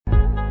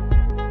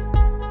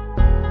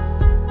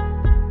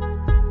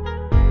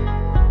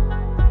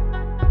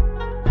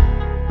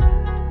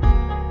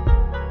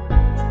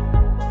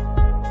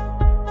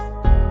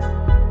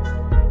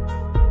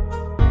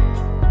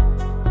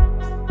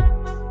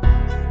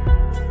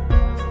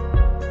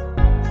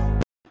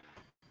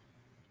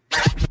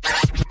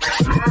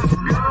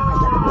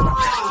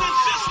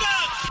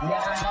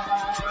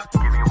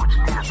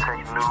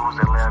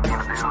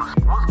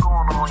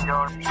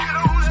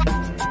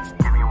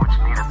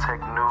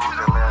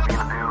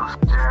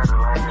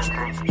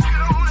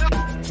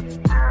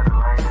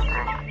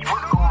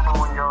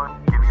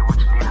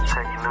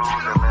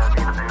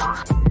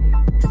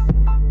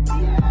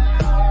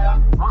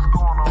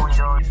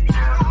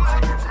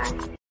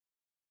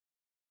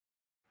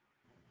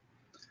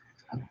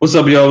What's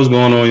up, y'all? What's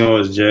going on, y'all?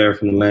 It's Jared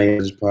from the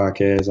Lanyard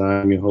Podcast.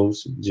 I'm your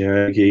host,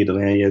 Jared, aka the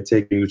Lanyard,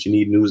 taking you what you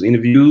need news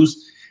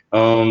interviews.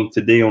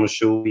 Today on the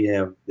show, we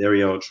have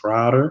Darreall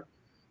Trotter.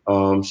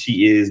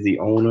 She is the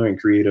owner and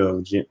creator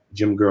of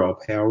Gym Girl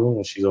Apparel,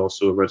 and she's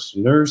also a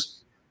registered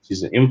nurse.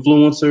 She's an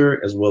influencer,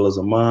 as well as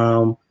a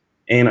mom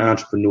and an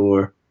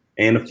entrepreneur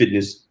and a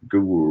fitness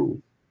guru.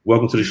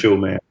 Welcome to the show,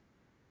 man.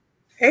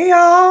 Hey,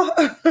 y'all.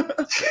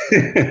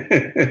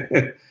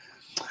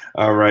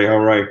 All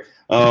right.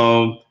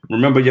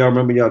 Remember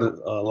y'all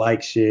to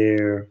like,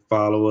 share,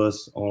 follow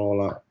us on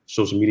all our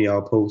social media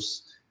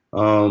posts.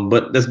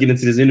 But let's get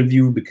into this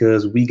interview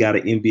because we got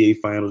an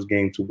NBA Finals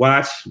game to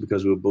watch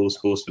because we're both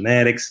sports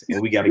fanatics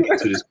and we got to get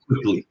to this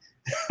quickly.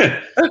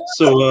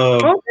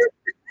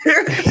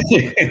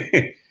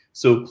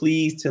 So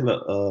please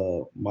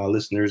tell my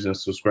listeners and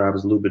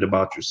subscribers a little bit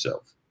about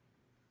yourself.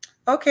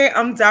 Okay,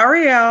 I'm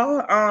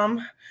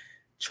Darreall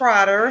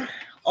Trotter,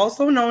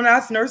 also known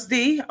as Nurse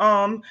D,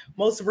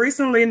 most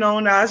recently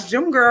known as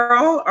Gym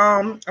Girl.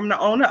 I'm the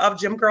owner of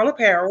Gym Girl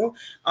Apparel.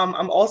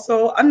 I'm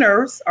also a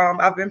nurse.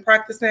 I've been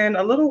practicing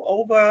a little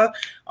over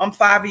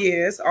 5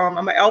 years.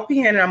 I'm an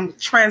LPN and I'm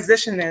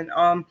transitioning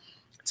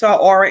to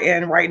an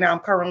RN right now. I'm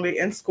currently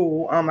in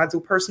school. I do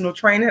personal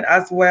training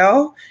as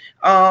well.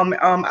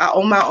 I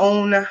own my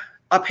own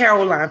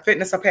apparel line,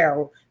 fitness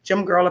apparel,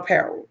 Gym Girl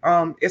Apparel.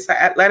 It's an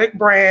athletic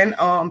brand.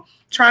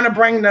 Trying to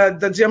bring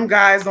the gym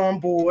guys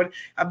on board.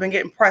 I've been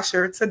getting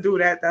pressure to do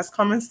that. That's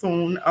coming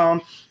soon.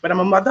 But I'm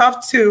a mother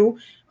of two.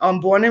 I'm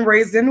born and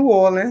raised in New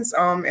Orleans.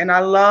 And I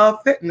love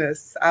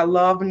fitness. I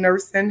love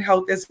nursing,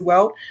 health as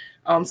well.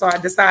 So I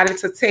decided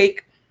to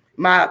take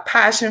my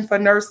passion for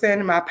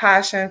nursing, my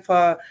passion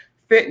for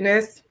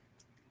fitness,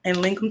 and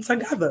link them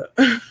together.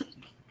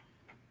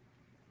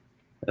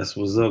 That's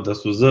what's up.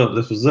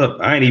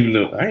 I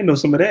ain't know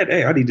some of that.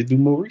 Hey, I need to do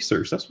more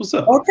research. That's what's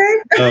up.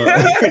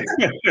 Okay.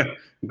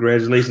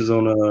 Congratulations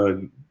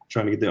on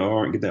trying to get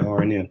that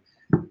RN in.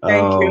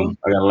 Thank you.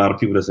 I got a lot of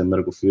people that's in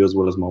medical field as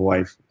well as my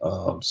wife.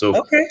 So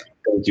okay.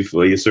 Thank you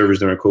for your service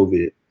during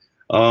COVID.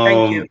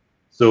 Thank you.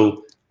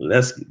 So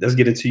let's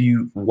get into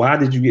you. Why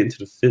did you get into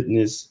the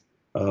fitness?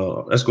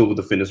 Let's go with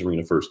the fitness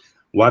arena first.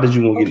 Why did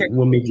you want to get?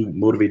 What made you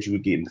motivate you to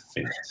get into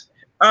fitness?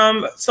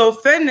 So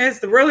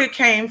fitness really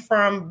came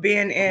from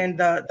being in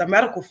the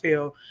medical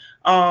field,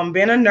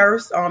 being a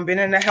nurse, being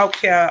in the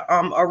healthcare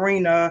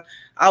arena.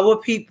 Our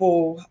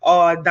people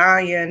are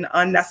dying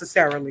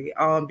unnecessarily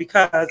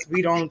because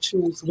we don't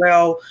choose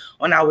well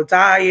on our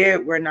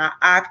diet. We're not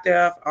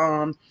active,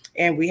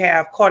 and we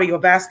have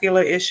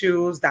cardiovascular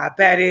issues,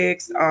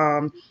 diabetics,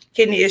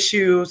 kidney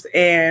issues,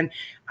 and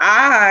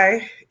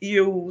I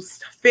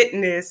used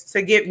fitness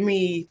to get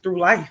me through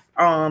life.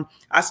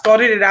 I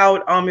started it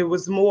out, it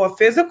was more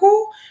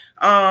physical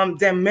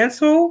than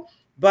mental,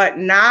 but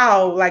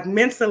now, like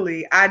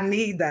mentally, I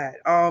need that.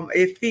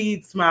 It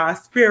feeds my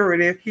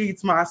spirit, it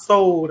feeds my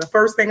soul. The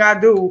first thing I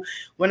do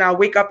when I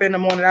wake up in the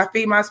morning, I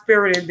feed my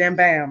spirit, and then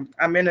bam,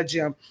 I'm in the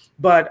gym.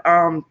 But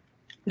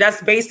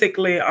that's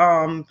basically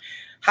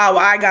how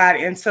I got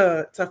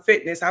into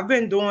fitness. I've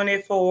been doing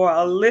it for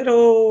a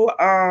little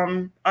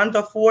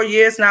under 4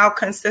 years now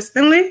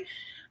consistently.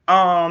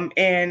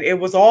 And it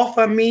was all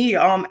for me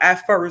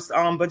at first.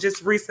 But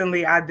just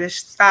recently I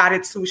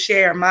decided to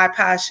share my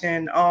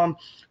passion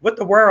with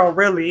the world,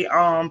 really.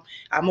 I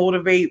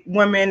motivate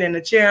women in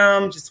the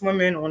gym, just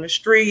women on the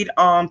street,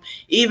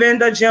 even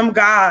the gym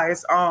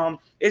guys.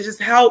 It just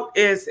help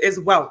is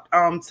wealth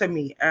to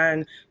me.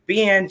 And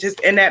being just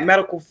in that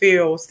medical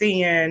field,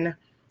 seeing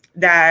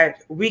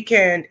that we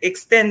can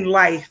extend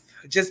life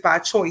just by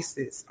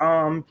choices,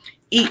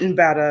 eating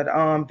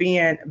better,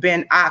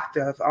 being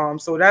active.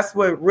 So that's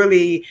what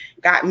really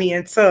got me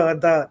into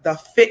the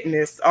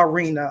fitness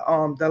arena.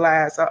 The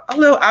last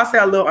I'll say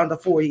a little under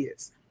 4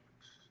 years.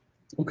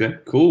 Okay,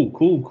 cool.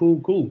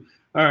 All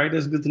right,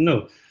 that's good to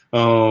know.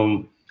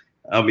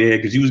 I mean,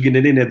 because you was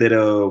getting in at that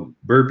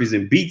burpees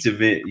and beats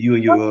event, you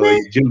and your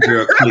Gym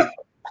Girl clique.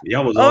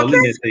 Y'all was all in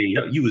that thing.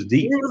 You was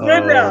deep. You was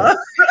good now.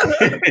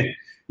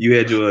 You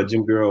had your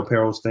Gym Girl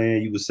apparel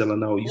stand. You was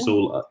selling out. You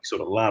sold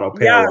a lot of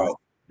apparel out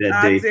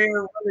that day. I did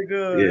really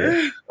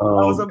good.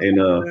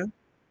 Yeah.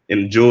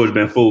 And George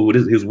Banfo,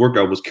 his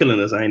workout was killing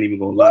us. I ain't even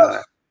gonna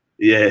lie.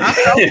 Yeah. I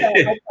felt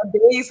that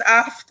days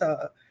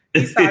after.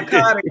 He's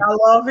psychotic. I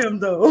love him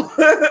though.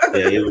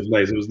 Yeah, it was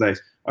nice.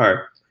 All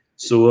right.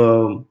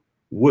 So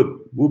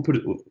we'll put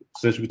it,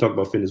 since we talked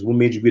about fitness, what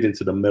made you get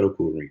into the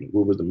medical arena?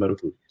 What was the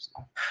medical?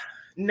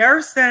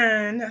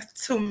 Nursing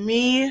to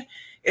me,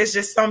 it's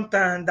just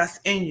something that's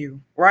in you,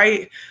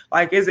 right?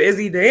 Like it's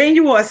either in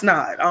you or it's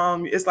not.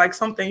 It's like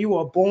something you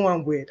are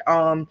born with.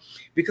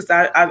 Because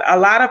a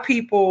lot of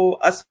people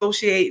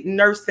associate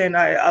nursing,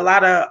 a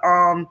lot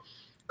of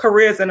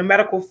careers in the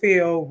medical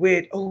field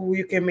with, oh,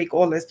 you can make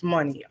all this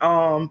money.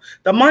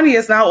 The money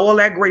is not all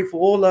that great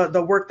for all of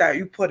the work that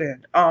you put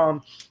in.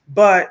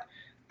 But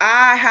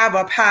I have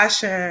a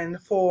passion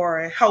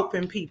for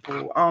helping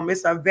people.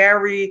 It's a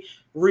very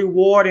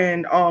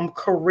rewarding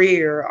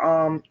career.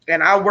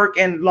 And I work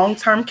in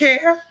long-term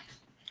care.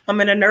 I'm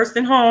in a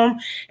nursing home,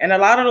 and a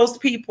lot of those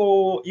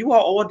people, you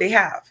are all they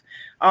have.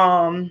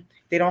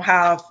 They don't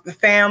have the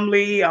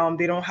family.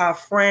 They don't have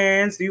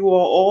friends. You are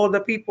all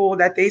the people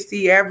that they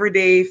see every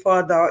day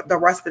for the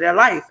rest of their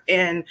life.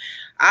 And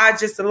I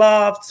just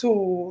love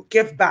to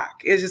give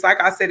back. It's just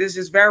like I said, it's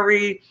just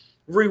very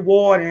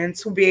rewarding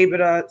to be able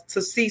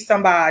to see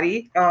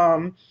somebody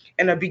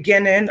in the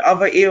beginning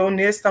of an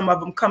illness. Some of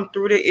them come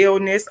through the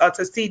illness, or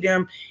to see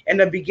them in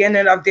the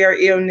beginning of their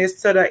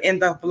illness to the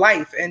end of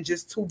life, and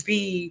just to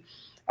be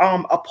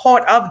a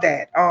part of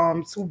that,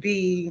 to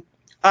be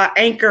an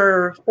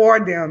anchor for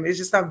them. It's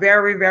just a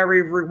very,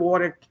 very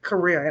rewarding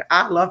career, and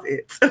I love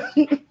it.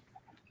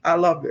 I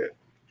love it.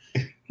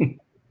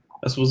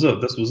 That's what's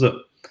up. That's what's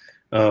up.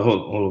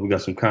 Hold on. We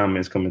got some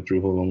comments coming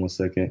through. Hold on one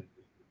second.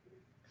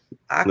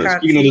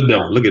 Speaking of the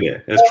devil, look at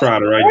that. That's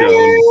Trotter right there.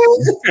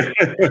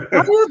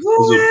 How you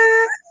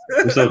doing?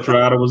 What's up,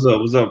 Trotter? What's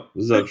up? What's up?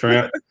 What's up,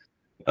 Tramp?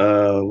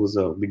 What's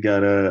up? We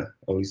got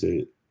he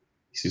said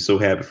he's so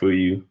happy for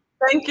you.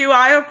 Thank you.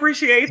 I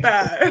appreciate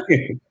that.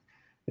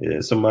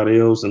 Yeah, somebody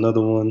else,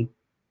 another one.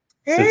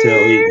 Hey,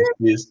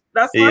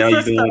 that's hey, my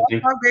sister.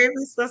 That's my baby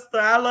sister.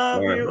 I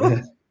love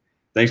you.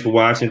 Thanks for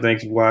watching.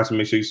 Thanks for watching.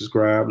 Make sure you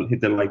subscribe and hit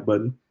that like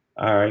button.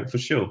 All right, for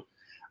sure.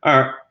 All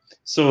right.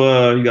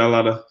 So you got a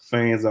lot of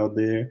fans out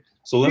there.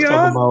 So let's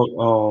talk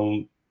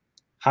about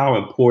how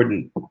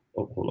important. Oh,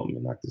 hold on, let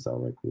me knock this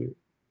out right quick.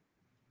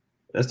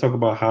 Let's talk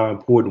about how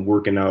important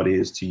working out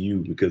is to you,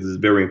 because it's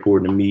very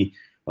important to me.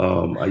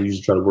 I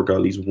usually try to work out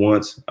at least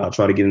once. I'll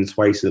try to get in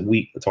twice a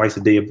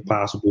day if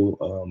possible.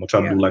 I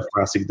try to do like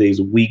 5-6 days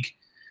a week.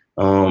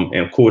 And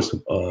of course,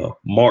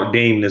 Mark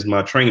Damon is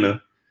my trainer.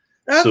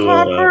 That's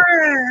my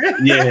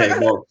friend. Yeah,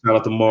 Mark, shout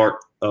out to Mark.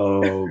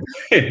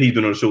 He's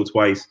been on the show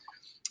twice.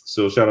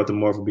 So shout out to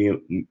Mark for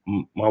being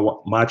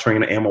my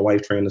trainer and my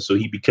wife's trainer. So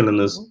he be killing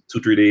us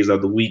 2-3 days out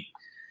of the week.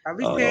 I'll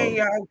be saying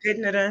y'all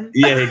getting it in.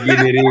 Yeah,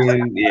 getting it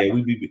in. Yeah,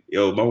 we be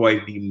my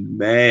wife be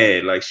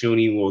mad. Like she don't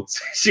even want to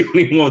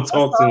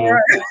talk to him.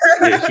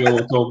 Yeah, she don't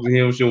want to talk to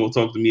him. She don't want to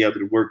talk to me after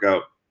the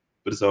workout.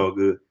 But it's all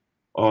good.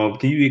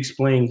 Can you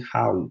explain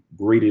how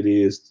great it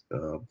is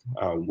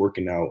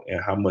working out,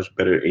 and how much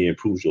better it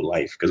improves your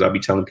life? Because I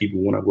be telling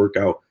people when I work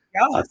out,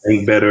 I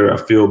think better, I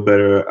feel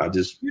better.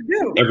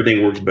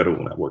 Everything works better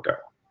when I work out.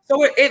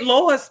 So it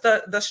lowers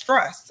the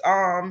stress.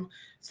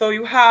 So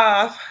you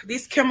have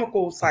these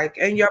chemicals like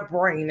in your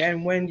brain,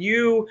 and when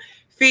you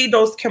feed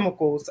those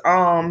chemicals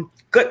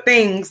good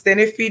things, then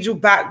it feeds you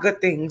back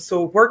good things.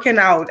 So working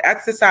out,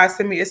 exercise,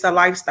 to me, it's a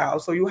lifestyle.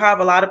 So you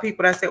have a lot of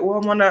people that say,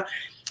 "Oh, I want to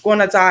go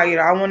on a diet.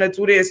 I want to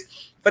do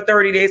this for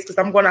 30 days because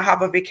I'm going to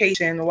have a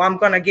vacation, or I'm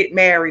going to get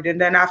married."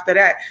 And then after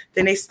that,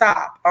 then they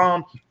stop.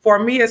 For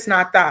me, it's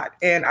not that.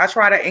 And I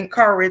try to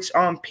encourage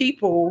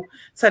people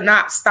to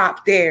not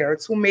stop there,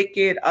 to make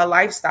it a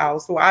lifestyle.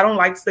 So I don't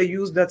like to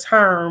use the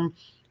term,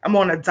 I'm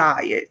on a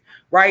diet,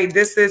 right?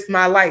 This is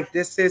my life.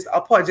 This is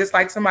a part. Just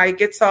like somebody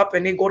gets up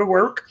and they go to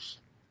work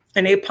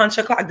and they punch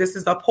a clock. This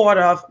is a part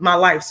of my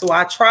life. So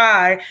I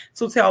try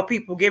to tell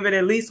people, give it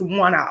at least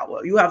 1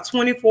 hour. You have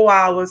 24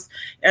 hours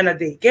in a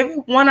day. Give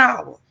it 1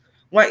 hour.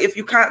 Well, if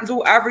you can't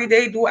do every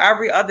day, do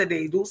every other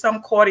day. Do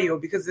some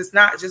cardio, because it's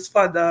not just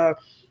for the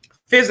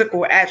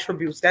physical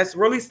attributes. That's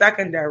really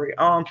secondary.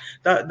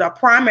 The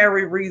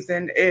primary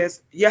reason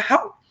is your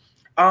health.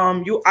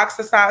 You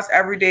exercise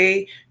every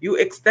day, you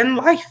extend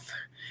life.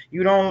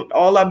 You don't,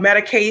 all the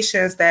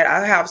medications that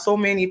I have so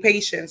many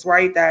patients,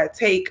 right, that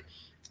take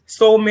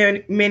so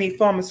many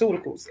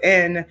pharmaceuticals,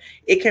 and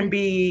it can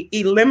be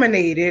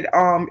eliminated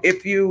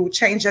if you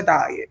change your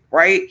diet,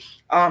 right?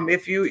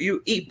 If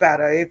you eat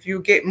better, if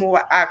you get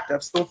more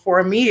active. So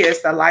for me,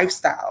 it's a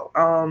lifestyle.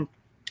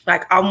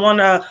 Like I want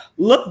to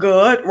look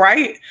good,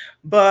 right?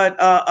 But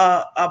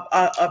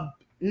a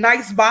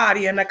nice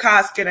body in a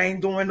casket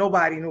ain't doing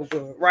nobody no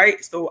good,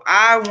 right? So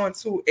I want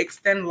to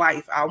extend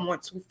life. I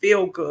want to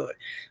feel good.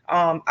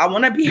 I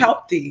want to be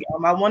healthy.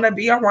 I want to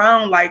be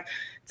around, like,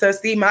 to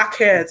see my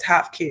kids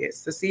have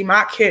kids, to see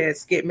my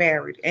kids get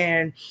married,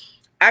 and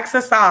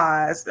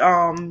exercise.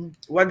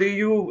 Whether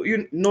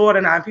you know it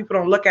or not, people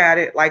don't look at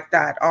it like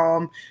that.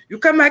 You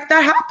can make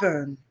that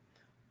happen.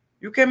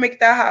 You can make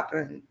that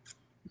happen.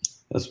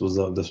 That's what's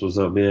up. That's what's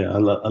up. Yeah, I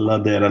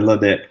love that. I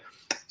love that.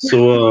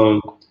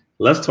 So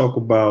let's talk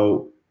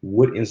about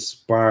what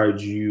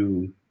inspired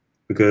you,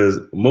 because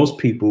most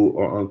people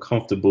are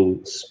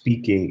uncomfortable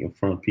speaking in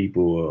front of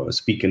people, or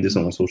speaking this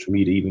on social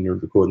media, even if they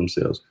record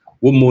themselves.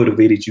 What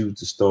motivated you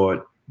to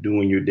start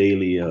doing your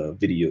daily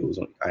videos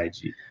on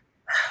IG?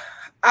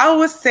 I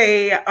would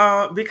say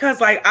because,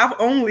 like, I've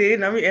only,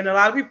 and a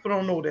lot of people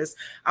don't know this,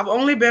 I've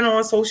only been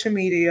on social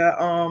media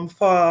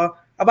for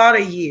about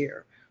a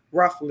year,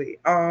 roughly.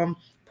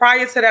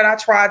 Prior to that, I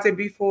tried it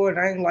before and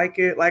I didn't like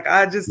it. Like,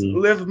 I just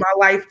lived my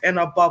life in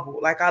a bubble.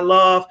 Like, I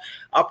love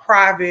a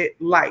private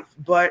life,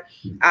 but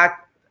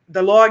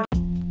the Lord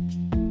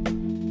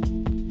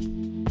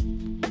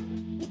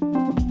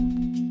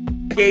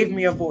gave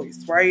me a voice,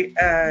 right?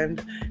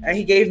 And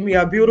he gave me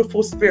a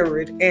beautiful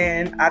spirit.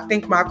 And I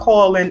think my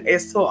calling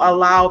is to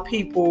allow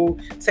people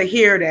to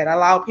hear that,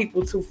 allow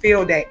people to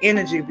feel that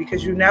energy,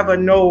 because you never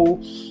know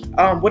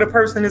what a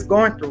person is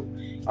going through.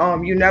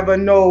 You never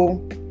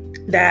know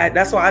that.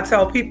 That's why I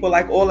tell people,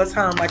 like, all the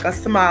time, like, a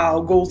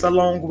smile goes a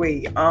long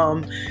way,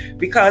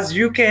 because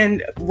you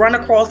can run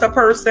across a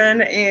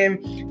person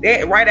and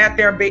they're right at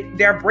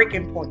their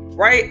breaking point,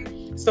 right?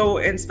 So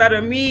instead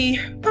of me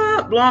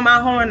blowing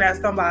my horn at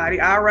somebody,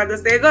 I'd rather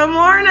say good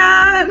morning,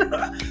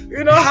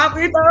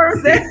 happy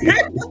Thursday.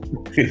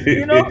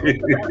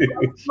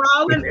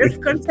 Smiling is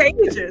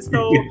contagious.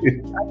 So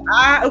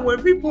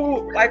when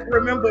people like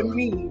remember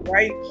me,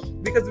 right?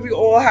 Because we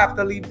all have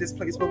to leave this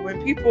place, but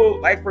when people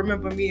like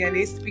remember me and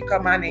they speak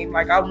up my name,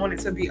 like, I want it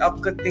to be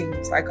of good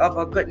things, like of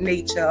a good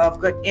nature, of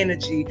good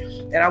energy,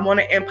 and I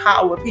want to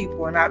empower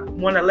people, and I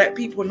want to let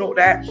people know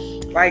that,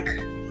 like,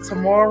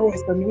 tomorrow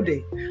is a new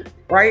day,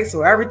 right?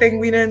 So everything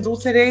we didn't do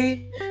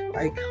today,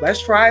 like,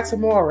 let's try it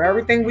tomorrow.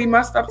 Everything we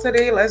messed up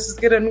today, let's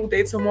just get a new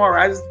day tomorrow.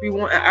 I just be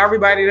wanting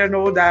everybody to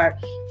know that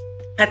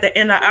at the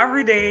end of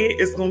every day,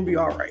 it's going to be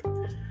all right.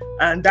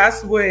 And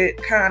that's what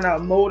kind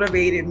of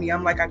motivated me.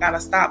 I'm like, I got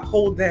to stop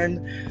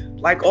holding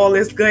like all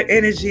this good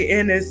energy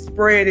in and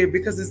spread it,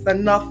 because it's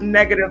enough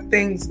negative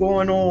things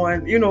going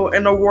on,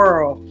 in the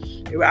world.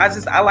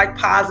 I like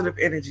positive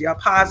energy, a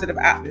positive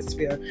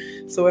atmosphere.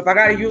 So if I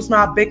got to use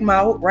my big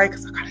mouth, right?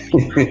 Because I got to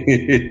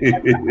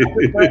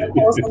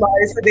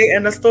somebody today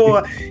in the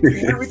store.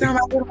 Every time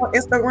I get on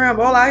Instagram,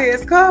 all I hear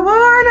is "Come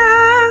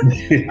on,"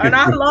 and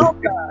I love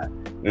that.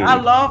 I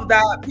love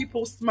that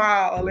people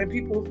smile and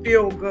people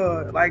feel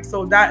good. Like,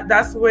 so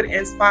that's what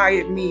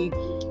inspired me,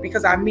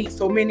 because I meet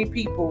so many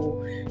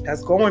people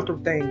that's going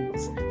through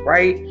things,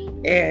 right?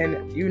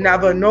 And you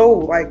never know,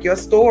 like, your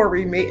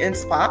story may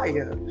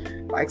inspire.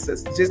 Like, so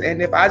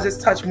and if I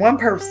just touch one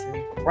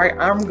person, right,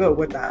 I'm good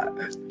with that.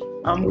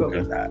 I'm good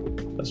with that.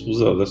 That's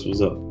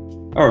what's up.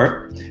 All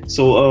right.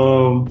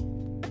 So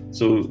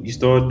you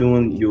start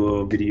doing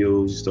your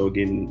videos, you start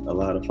getting a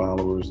lot of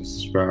followers and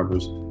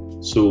subscribers.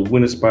 So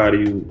what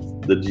inspired you,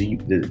 the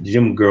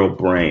Gym Girl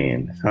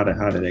brand? How did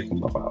that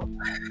come about?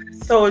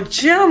 So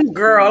Gym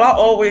Girl, I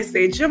always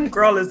say Gym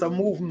Girl is a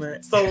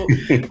movement. So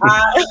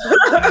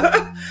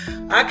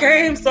I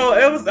came, so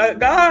it was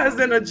guys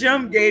in the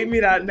gym gave me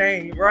that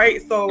name,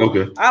 right? So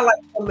I like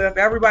to lift.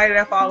 Everybody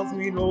that follows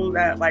me knows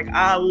that, like,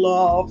 I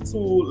love to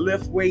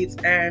lift weights,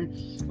 and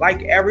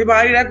like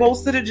everybody that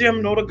goes to the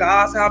gym know the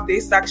guys have their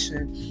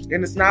section,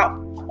 and it's not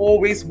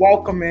always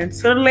welcoming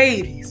to the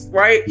ladies,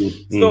 right?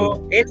 Mm-hmm.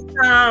 So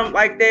anytime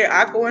like that,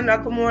 I go in there,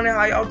 good morning,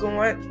 how y'all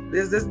doing?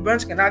 There's this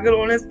bench, can I get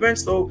on this bench?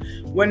 So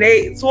when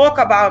they talk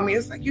about me,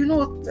 it's like,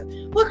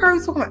 what girl are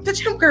you talking about? The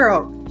Gym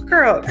Girl.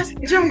 Girl, that's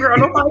the Gym Girl.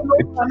 Nobody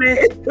knows my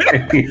name. So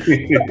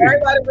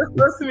everybody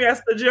refers to me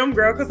as the Gym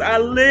Girl because I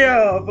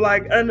live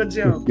like in the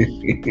gym.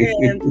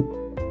 And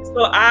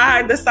so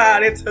I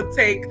decided to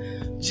take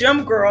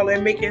Gym Girl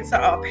and make it into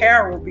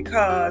apparel,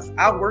 because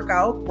I work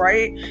out,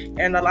 right?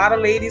 And a lot of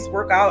ladies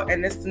work out,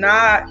 and it's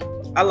not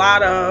a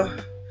lot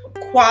of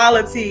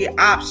quality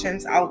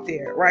options out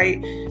there,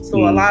 right?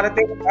 So a lot of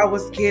things I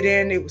was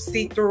getting, it was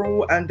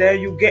see-through, and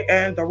then you get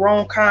in the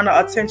wrong kind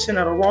of attention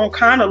or the wrong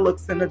kind of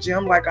looks in the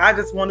gym. Like, I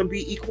just want to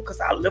be equal because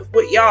I live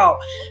with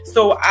y'all.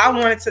 So I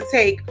wanted to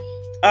take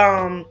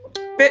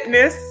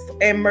fitness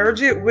and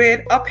merge it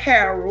with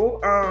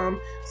apparel,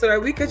 so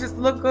that we could just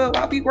look good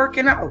while we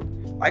working out.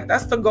 Like,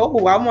 that's the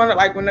goal. I want to,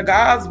 like, when the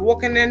guys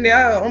walking in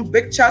there on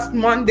Big Chest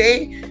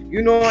Monday,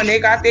 and they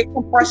got their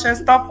compression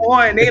stuff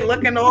on and they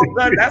looking all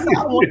good. That's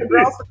how I want the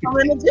girls to come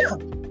in the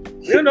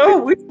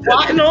gym. We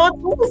squatting on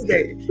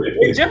Tuesday.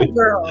 The Gym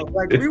Girl.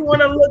 Like, we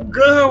want to look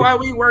good while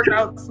we work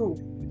out too.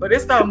 But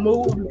it's a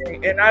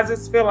movement, and I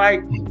just feel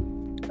like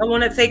I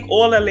want to take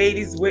all the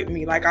ladies with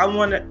me. Like, I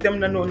want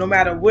them to know, no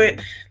matter what,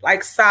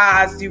 like,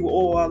 size you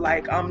or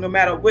like, no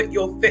matter what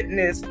your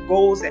fitness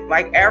goes,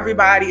 like,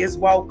 everybody is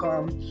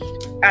welcome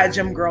at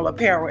Gym Girl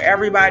Apparel.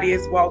 Everybody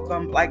is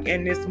welcome, like,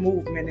 in this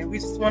movement, and we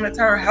just want to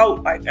turn health,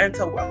 like,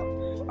 into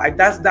wealth. Like,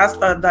 that's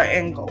the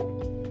end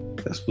goal.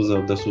 That's what's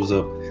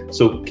up.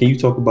 So, can you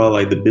talk about,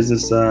 like, the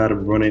business side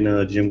of running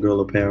a Gym Girl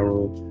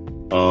Apparel?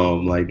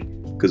 Like,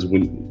 because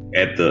when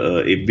at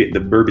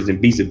the Burgers and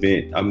Beats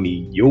event, I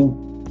mean, your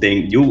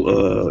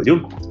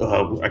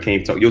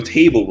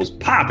table was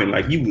popping,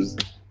 like, you was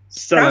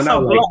selling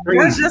out like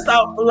crazy. That's just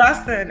a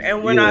blessing.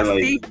 And when I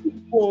see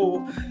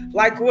people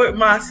like with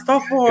my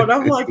stuff on,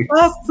 I'm like,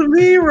 that's to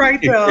me right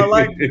there.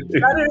 Like,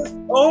 that is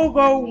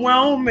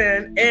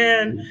overwhelming.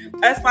 And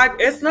it's like,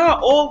 it's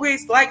not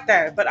always like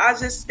that, but I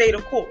just stay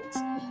the course.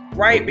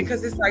 right?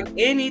 Because it's like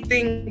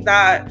anything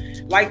that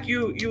like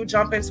you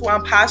jump into,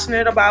 I'm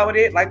passionate about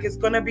it. Like it's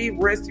gonna be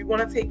risk, you're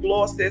gonna take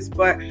losses,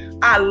 but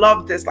I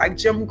love this. Like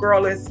Gym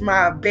Girl is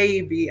my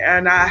baby,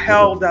 and I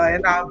held her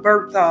and I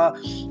birthed her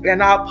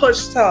and I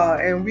pushed her,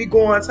 and we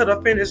going to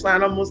the finish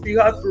line. I'm gonna see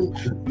her through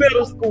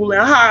middle school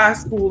and high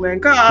school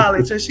and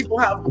college, and she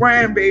gonna have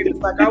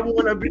grandbabies. Like I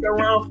want to be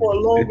around for a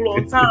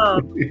long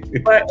time.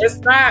 But it's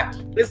not,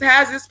 this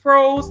has its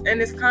pros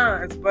and its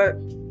cons, but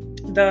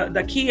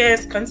the key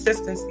is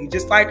consistency.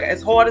 Just like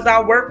as hard as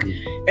I work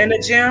in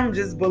the gym,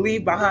 just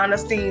believe behind the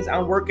scenes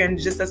I'm working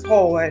just as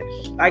hard,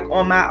 like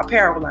on my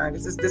apparel line,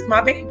 because this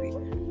my baby.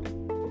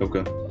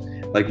 Okay.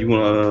 Like you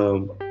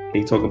want to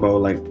you talk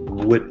about like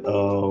what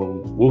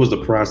was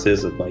the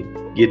process of like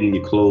getting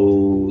your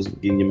clothes,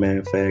 getting your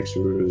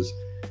manufacturers?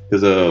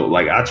 Because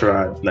like I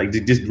tried, like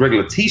just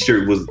regular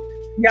t-shirt was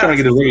trying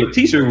to get a regular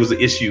t-shirt was an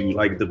issue,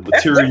 like the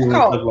material and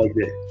stuff like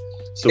that.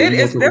 So it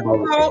is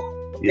difficult.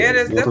 It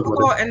is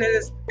difficult, and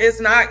it's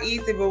not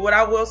easy. But what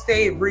I will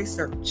say,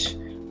 research,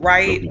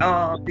 right?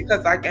 Okay.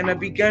 Because like in the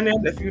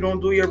beginning, if you don't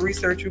do your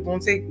research, you're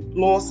gonna take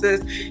losses,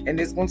 and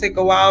it's gonna take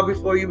a while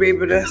before you're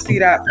able to see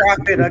that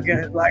profit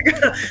again. Like,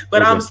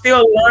 but I'm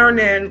still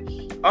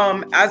learning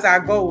as I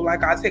go.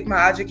 Like I take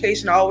my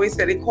education. I always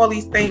say they call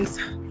these things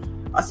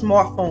a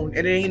smartphone.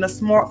 It ain't a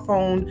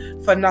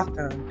smartphone for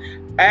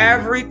nothing.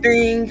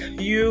 Everything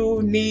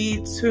you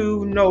need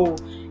to know,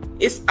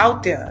 it's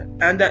out there,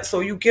 and that so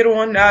you get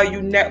on now,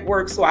 you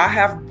network. So I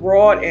have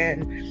brought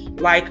in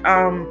like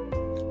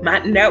my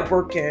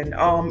networking,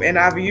 and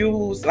I've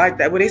used like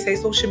that, what they say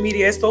social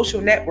media is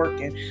social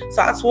networking.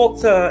 So I talk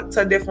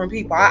to different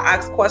people. I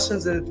ask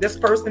questions. If this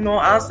person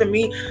don't answer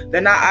me,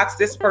 then I ask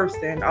this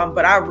person.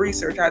 But I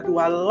research. I do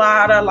a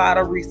lot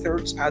of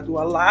research. I do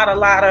a lot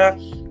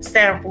of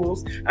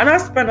samples, and I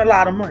spend a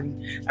lot of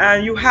money.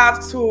 And you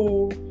have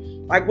to,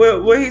 like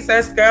what he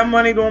says, scam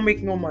money don't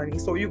make no money.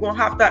 So you're going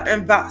to have to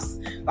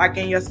invest like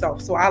in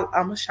yourself. So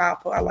I'm a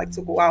shopper. I like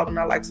to go out and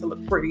I like to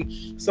look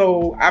pretty.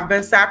 So I've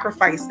been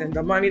sacrificing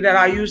the money that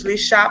I usually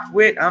shop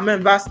with. I'm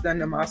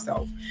investing in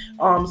myself.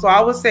 So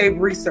I would say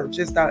research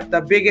is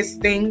the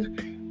biggest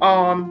thing.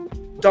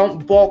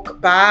 Don't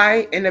bulk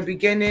buy in the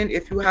beginning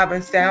if you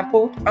haven't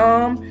sampled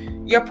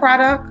your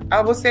product. I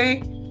would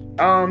say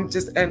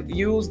just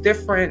use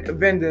different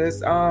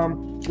vendors.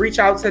 Reach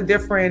out to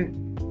different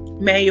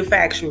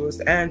manufacturers,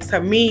 and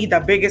to me the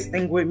biggest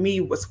thing with me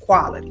was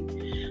quality,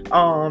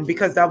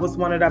 because that was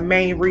one of the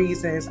main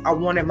reasons I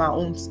wanted my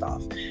own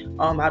stuff.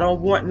 I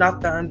don't want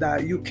nothing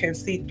that you can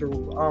see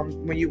through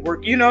when you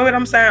work, you know what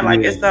I'm saying?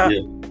 Like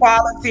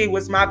quality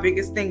was my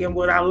biggest thing, and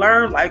what I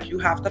learned, like you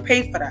have to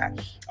pay for that.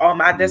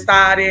 I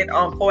decided,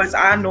 for as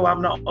I know,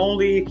 I'm the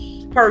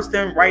only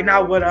person right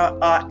now with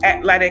a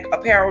athletic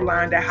apparel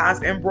line that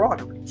has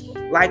embroidery.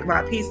 Like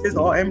my pieces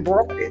are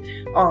embroidered,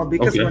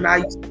 because when I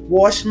used to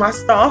wash my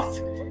stuff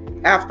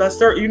after a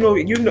certain,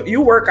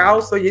 you work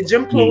out, so your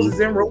gym clothes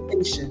is in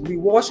rotation. We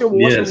wash and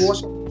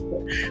wash,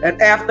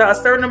 and after a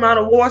certain amount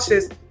of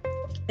washes,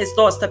 it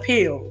starts to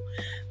peel.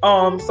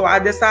 So I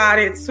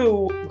decided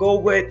to go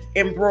with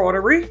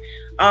embroidery,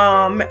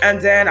 and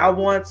then I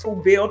want to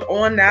build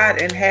on that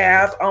and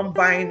have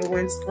vinyl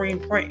and screen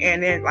print,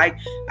 and then like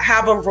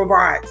have a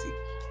variety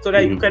so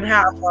that you can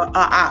have an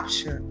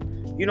option.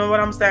 You know what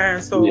I'm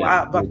saying? So,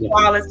 but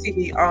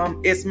quality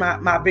is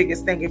my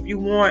biggest thing. If you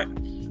want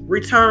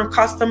return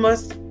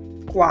customers,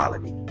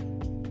 quality.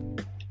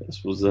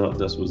 That's what's up.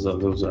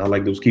 I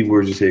like those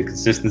keywords you said: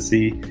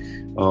 consistency,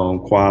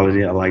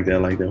 quality. I like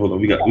that. Hold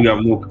on,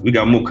 we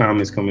got more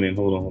comments coming in.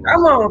 Hold on.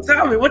 Come on,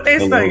 tell me what they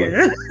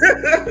saying.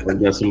 We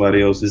got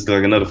somebody else. It's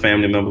like another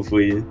family member for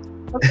you.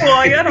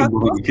 Oh, yeah,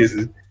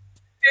 kisses.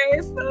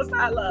 Hey, sis,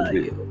 I love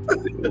you.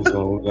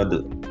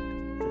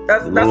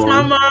 That's Lord.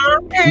 my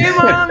mom. Hey,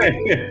 mom.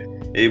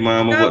 Hey,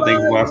 mama. What?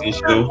 Thanks for watching the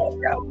show.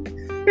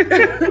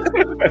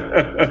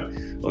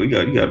 Oh, you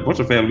got a bunch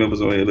of family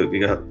members on here. Look, you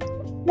got.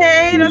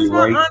 Hey, that's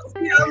my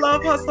auntie. I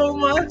love her so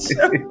much. She's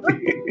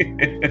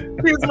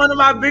one of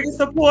my biggest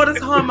supporters.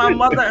 Her, my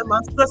mother, and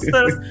my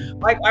sisters.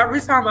 Like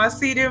every time I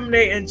see them,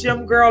 they in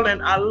Gym Girl,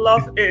 and I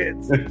love it.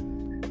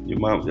 Your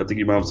mom. I think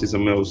your mom said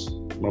something else.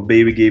 My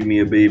baby gave me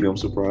a baby. I'm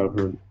so proud of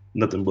her.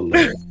 Nothing but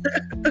love.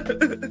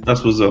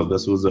 That's what's up.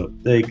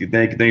 Thank you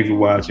for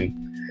watching.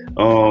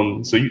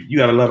 So you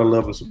got a lot of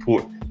love and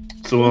support.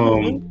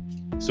 So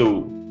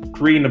so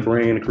creating a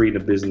brand, creating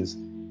a business,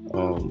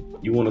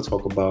 you want to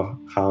talk about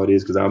how it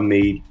is, because I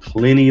made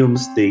plenty of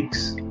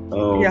mistakes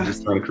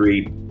just trying to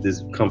create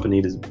this company,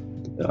 this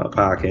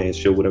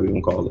podcast show, whatever you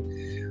want to call it.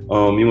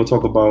 You want to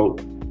talk about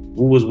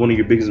what was one of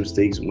your biggest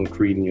mistakes when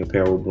creating your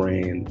apparel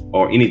brand,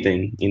 or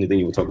anything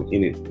you were talking,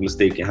 any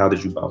mistake, and how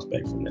did you bounce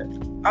back from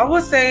that? I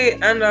would say in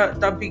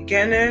the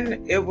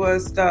beginning, it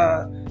was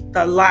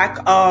the lack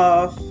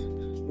of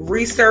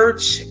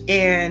research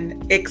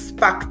and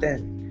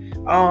expecting.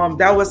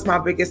 That was my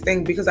biggest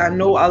thing, because I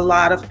know a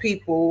lot of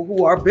people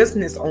who are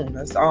business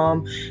owners,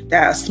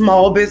 that are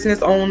small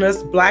business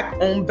owners,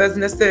 Black-owned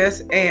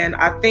businesses, and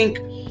I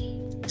think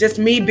just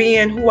me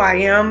being who I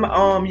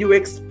am, you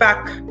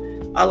expect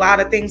a lot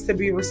of things to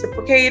be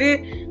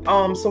reciprocated.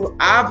 So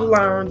I've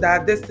learned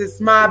that this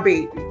is my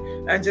baby.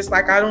 And just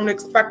like I don't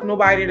expect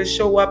nobody to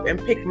show up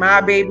and pick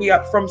my baby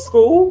up from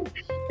school,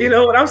 you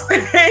know what I'm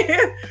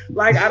saying?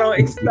 Like I don't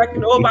expect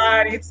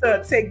nobody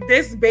to take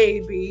this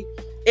baby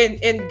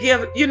and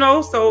give, you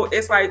know, so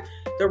it's like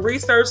the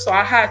research. So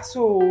I had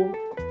to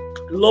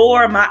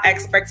lower my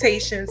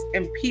expectations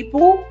in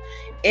people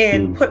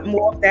and put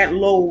more of that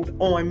load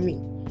on me.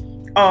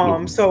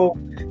 So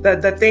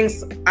the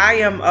things, I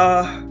am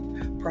a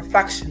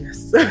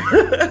perfectionist.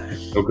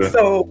 Okay.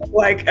 So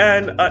like,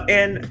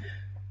 and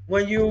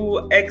when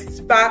you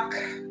expect,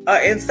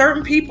 and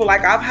certain people,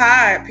 like I've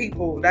had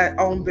people that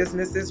own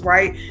businesses,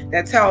 right,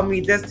 that tell me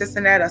this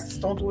and that. I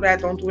said, don't do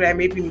that.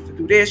 Maybe you need to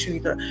do this. You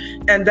need to.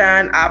 And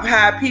then I've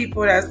had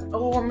people that's,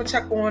 oh, I'm gonna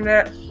check on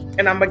that,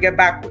 and I'm gonna get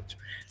back with you.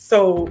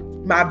 So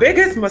my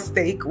biggest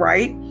mistake,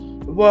 right,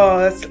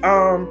 was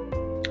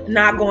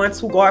not going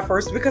to God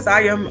first, because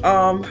I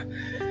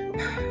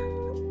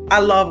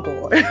love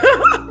God.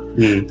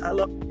 I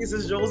love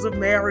Jesus, Joseph,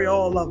 Mary,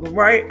 all of them,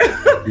 right?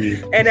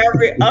 And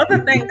every other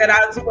thing that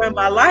I do in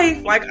my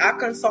life, like I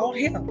consult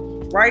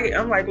him, right?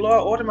 I'm like,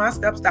 Lord, order my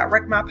steps,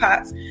 direct my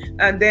paths.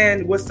 And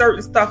then with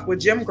certain stuff with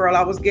Gym Girl,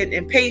 I was getting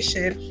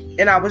impatient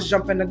and I was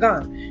jumping the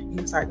gun.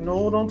 He was like,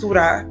 no, don't do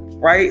that,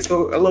 right?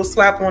 So a little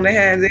slap on the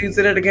hands, and you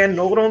did it again.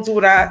 No, don't do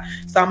that.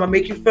 So I'm gonna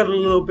make you feel a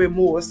little bit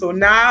more. So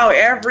now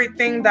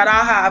everything that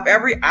I have,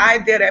 every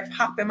idea that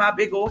pop in my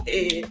big old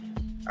head,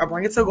 I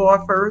bring it to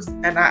God first,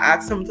 and I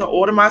ask him to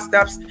order my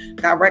steps,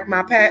 direct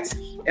my paths,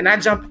 and I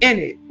jump in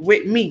it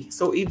with me.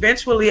 So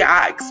eventually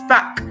I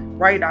expect,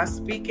 right? I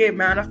speak it,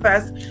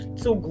 manifest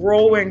to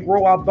grow and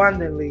grow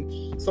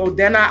abundantly. So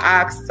then I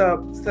ask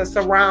to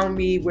surround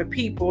me with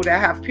people that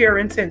have pure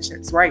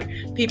intentions, right?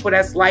 People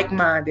that's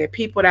like-minded,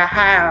 people that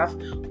have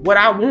what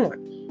I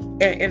want.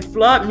 And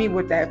flood me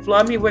with that,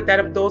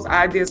 those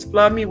ideas,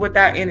 flood me with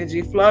that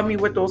energy, flood me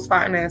with those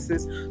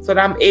finances, so that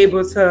I'm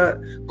able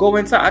to go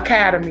into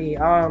academy,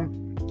 or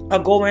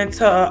go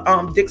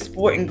into Dick's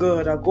Sporting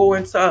Good, or go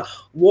into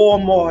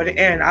Walmart,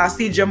 and I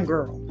see Gym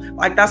Girl.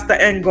 Like that's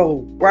the end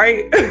goal,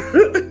 right?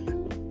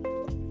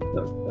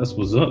 That's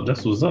what's up.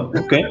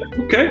 Okay.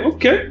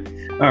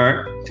 All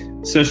right.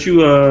 Since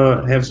you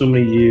have so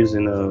many years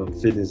in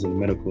fitness and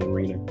medical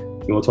arena,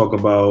 you want to talk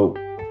about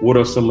what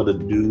are some of the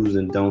do's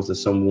and don'ts that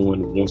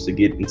someone wants to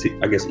get into,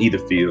 I guess, either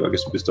field? I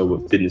guess we could start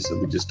with fitness,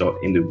 and we just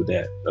ended with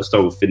that. Let's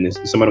start with fitness.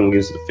 If somebody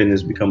wants to get into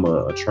fitness, become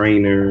a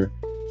trainer,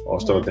 or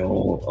start their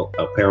own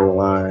apparel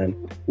line,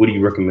 what do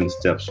you recommend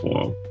steps for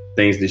them?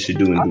 Things they should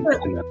do in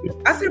that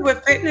field? I say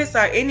with fitness,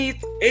 or any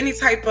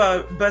type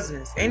of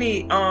business,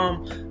 any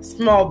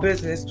small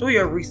business, do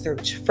your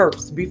research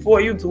first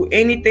before you do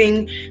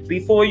anything.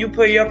 Before you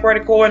put your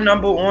credit card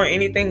number on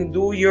anything,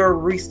 do your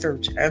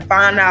research and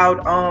find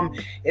out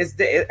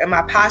am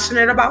I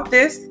passionate about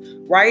this,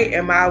 right?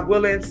 Am I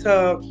willing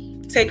to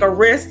take a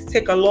risk,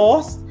 take a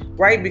loss,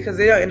 right? Because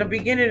in the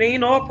beginning, there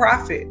ain't no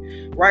profit,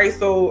 right?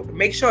 So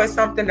make sure it's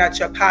something that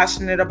you're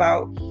passionate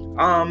about.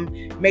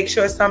 Make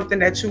sure it's something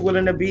that you're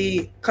willing to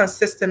be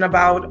consistent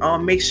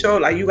about. Make sure,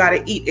 like, you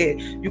gotta eat it,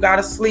 you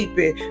gotta sleep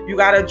it, you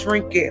gotta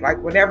drink it.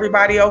 Like when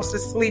everybody else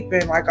is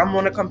sleeping, like I'm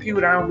on the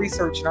computer, I'm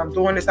researching, I'm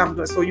doing this, I'm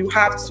doing. So you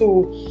have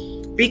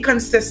to be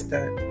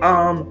consistent.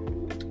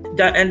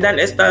 And then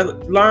it's to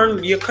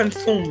learn your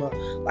consumer.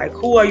 Like,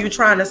 who are you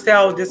trying to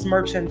sell this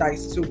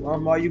merchandise to?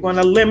 Are you going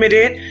to limit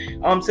it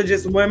to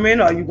just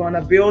women? Are you going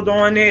to build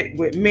on it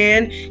with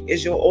men?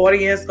 Is your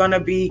audience going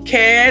to be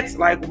kids?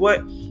 Like,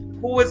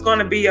 who is going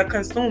to be a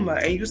consumer?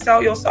 And you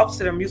sell yourself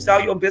to them. You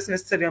sell your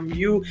business to them.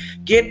 You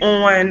get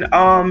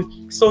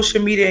on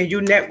social media and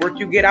you network.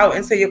 You get out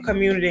into your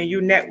community and you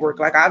network.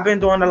 Like, I've been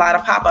doing a lot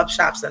of pop-up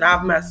shops and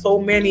I've met so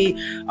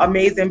many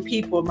amazing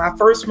people. My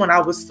first one, I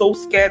was so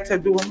scared to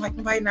do. I'm like,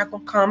 nobody not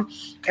going to come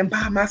and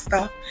buy my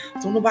stuff.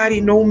 Don't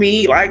nobody know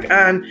me. Like,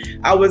 and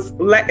I was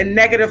letting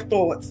negative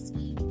thoughts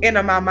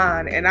into my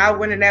mind. And I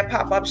went in that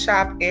pop-up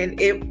shop and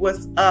it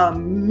was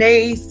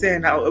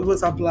amazing. It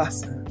was a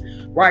blessing.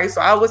 Right.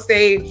 So I would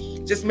say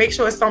just make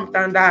sure it's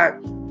something that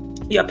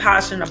you're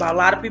passionate about. A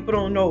lot of people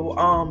don't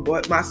know,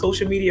 but my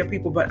social media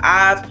people, but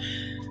I've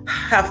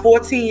had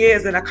 14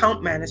 years in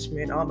account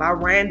management. I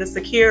ran the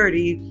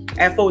security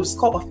at Folgers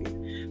Coffee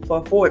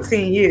for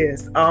 14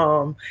 years.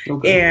 And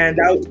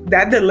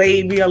that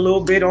delayed me a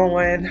little bit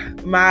on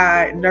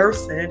my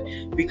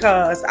nursing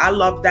because I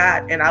love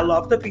that. And I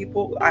love the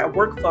people I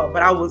work for,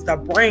 but I was the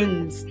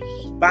brains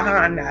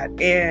behind that.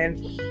 And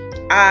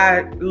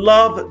I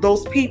love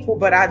those people,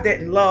 but I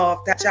didn't love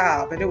that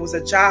job. And it was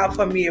a job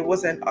for me. It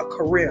wasn't a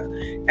career.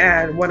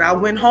 And when I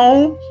went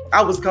home,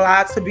 I was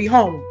glad to be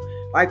home.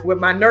 Like with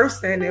my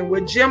nursing and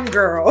with Gym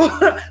Girl,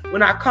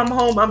 when I come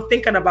home, I'm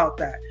thinking about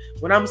that.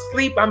 When I'm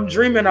asleep, I'm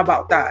dreaming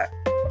about that.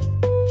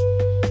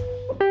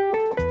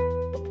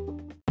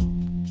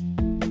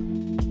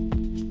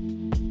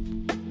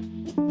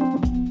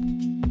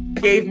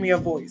 Gave me a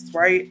voice,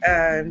 right?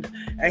 And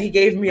and he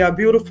gave me a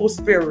beautiful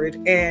spirit.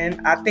 And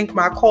I think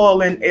my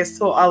calling is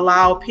to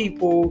allow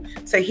people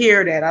to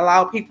hear that,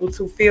 allow people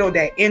to feel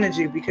that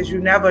energy, because you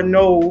never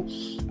know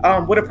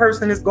what a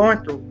person is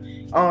going through.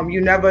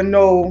 You never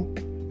know.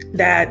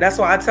 That's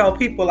why I tell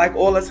people, like,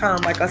 all the time,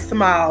 like, a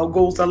smile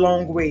goes a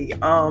long way,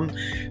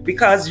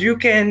 because you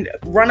can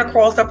run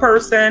across a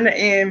person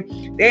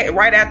and they're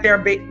right at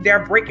their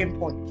breaking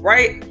point,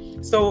 right?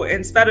 So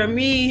instead of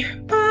me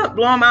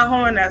blowing my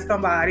horn at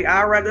somebody,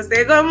 I'd rather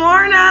say good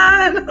morning,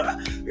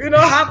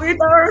 happy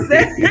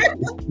Thursday.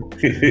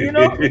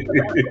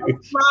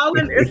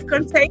 Smiling is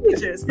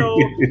contagious. So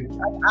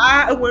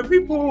when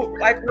people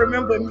like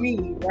remember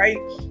me, right?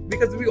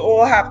 Because we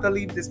all have to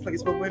leave this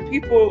place. But when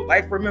people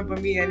like remember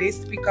me and they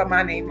speak up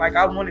my name, like,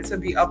 I want it to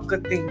be of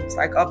good things,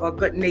 like of a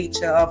good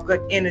nature, of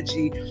good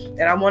energy.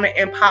 And I want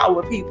to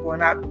empower people,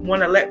 and I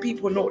want to let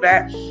people know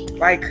that,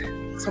 like,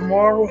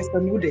 tomorrow is a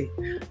new day,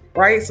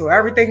 right? So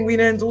everything we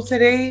didn't do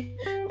today,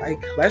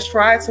 like, let's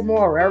try it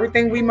tomorrow.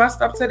 Everything we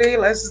messed up today,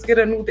 let's just get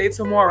a new day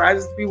tomorrow. I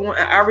just be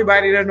wanting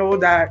everybody to know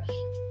that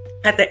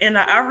at the end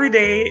of every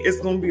day,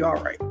 it's going to be all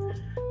right.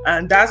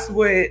 And that's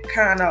what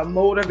kind of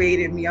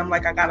motivated me. I'm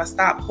like, I got to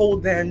stop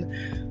holding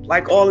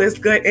like all this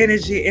good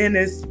energy in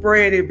and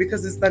spread it,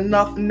 because it's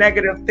enough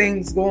negative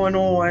things going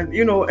on,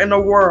 in the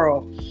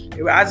world.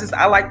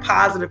 I like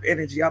positive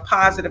energy, a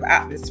positive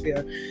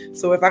atmosphere.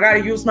 So if I got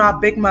to use my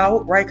big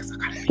mouth, right? Because I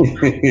got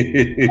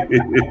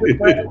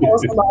to call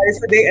somebody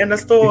today in the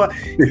store.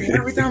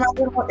 Every time I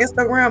go on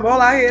Instagram, all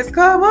I hear is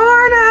 "Come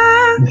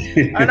on,"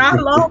 and I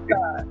love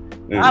that.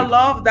 I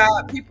love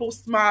that people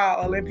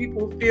smile and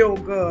people feel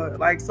good.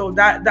 Like, so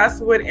that's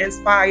what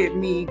inspired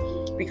me,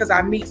 because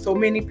I meet so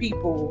many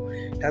people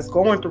that's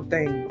going through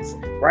things,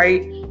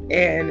 right?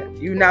 And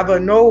you never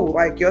know,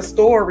 like, your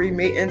story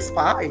may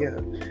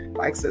inspire.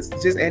 Like, so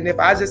and if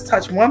I just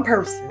touch one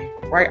person,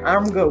 right,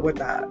 I'm good with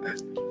that.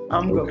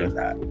 I'm good with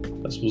that.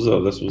 That's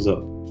what's up.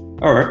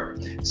 All right.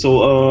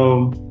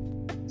 So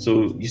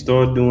you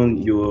start doing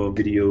your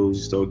videos,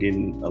 you start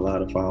getting a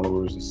lot of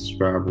followers and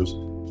subscribers.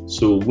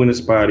 So when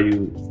inspired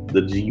you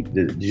the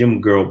Gym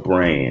Girl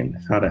brand?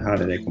 How did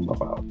that come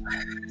about?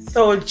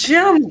 So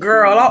Gym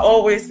Girl, I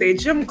always say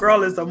Gym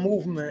Girl is a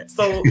movement.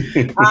 So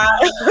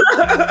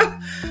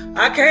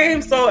I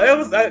came, so it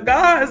was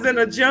guys in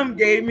the gym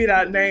gave me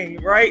that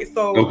name, right?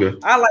 So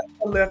I like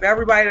to lift.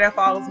 Everybody that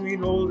follows me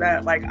knows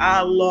that, like,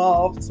 I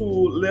love to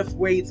lift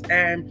weights,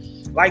 and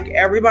like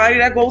everybody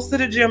that goes to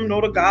the gym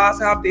know the guys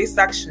have their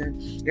section,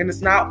 and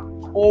it's not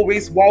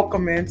always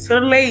welcoming to the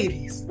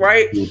ladies,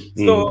 right?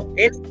 Mm-hmm. So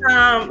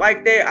anytime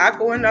like that, I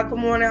go in there, good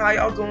morning, how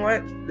y'all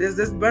doing? There's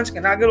this bench,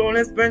 can I get on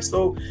this bench?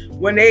 So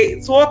when they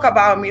talk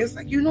about me, it's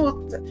like,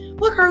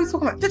 what girl are you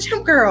talking about? The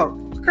Gym Girl.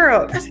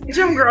 Girl, that's the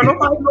Gym Girl.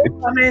 Nobody knows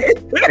my name.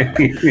 So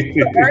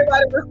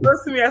everybody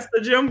refers to me as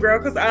the Gym Girl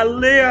because I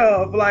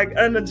live like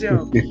in the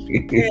gym.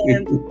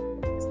 And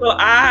so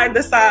I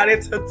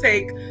decided to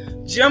take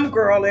Gym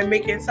Girl and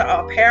make it into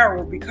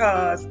apparel,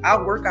 because I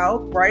work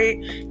out,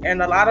 right?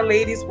 And a lot of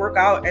ladies work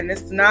out, and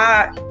it's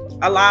not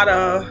a lot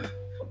of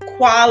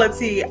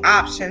quality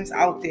options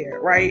out there,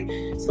 right?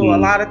 So a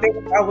lot of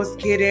things I was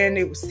getting,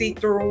 it was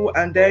see-through,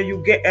 and then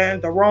you get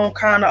in the wrong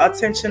kind of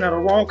attention or the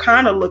wrong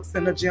kind of looks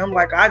in the gym.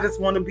 Like, I just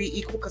want to be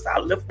equal because I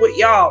live with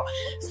y'all.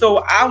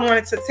 So I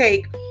wanted to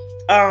take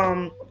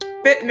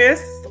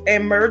fitness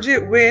and merge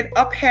it with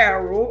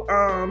apparel,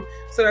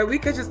 so that we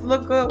could just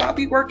look good while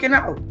we working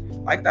out.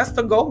 Like, that's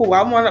the goal.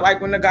 I want to,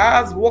 like, when the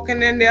guys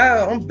walking in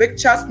there on Big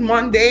Chest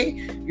Monday,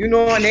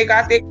 and they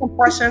got their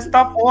compression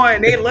stuff on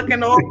and they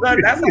looking all good.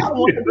 That's how I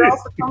want the girls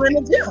to come in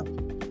the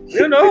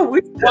gym.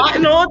 We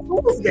squatting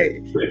on Tuesday.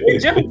 The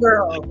Gym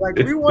Girl. Like,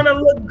 we want to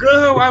look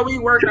good while we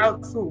work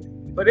out too.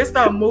 But it's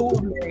a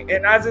movement,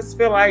 and I just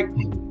feel like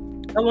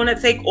I want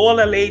to take all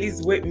the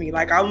ladies with me.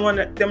 Like, I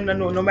want them to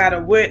know, no matter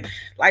what,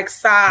 like,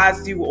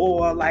 size you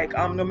are, like,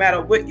 no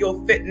matter what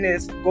your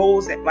fitness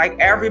goes, like,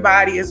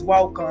 everybody is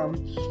welcome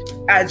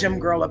at Gym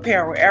Girl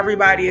Apparel.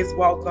 Everybody is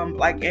welcome,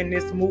 like, in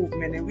this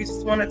movement, and we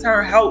just want to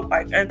turn health,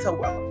 like, into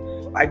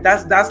wealth. Like,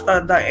 that's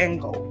the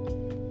end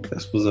goal.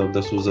 That's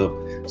what's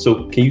up.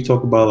 So, can you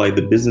talk about, like,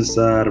 the business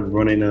side of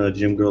running a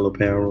Gym Girl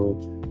Apparel?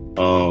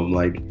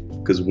 Like,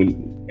 because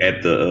when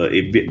at the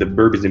event, the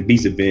Burgers and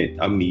Beats event,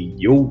 I mean,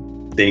 I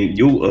can't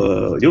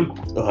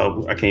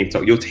even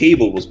talk. Your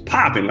table was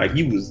popping, like,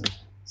 you was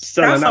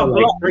selling out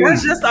like crazy.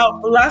 That's just a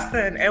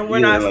blessing. And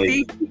when I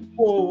see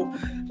people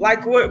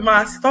like with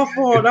my stuff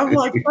on, I'm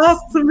like,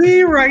 that's to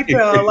me right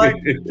there. Like,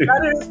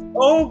 that is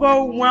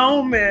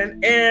overwhelming.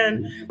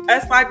 And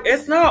it's like,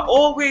 it's not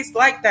always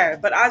like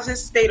that, but I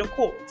just stay the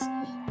course.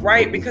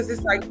 Right? Because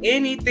it's like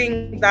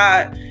anything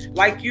that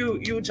like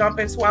you jump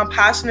into, I'm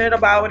passionate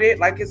about it.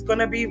 Like, it's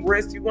gonna be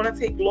risk, you're gonna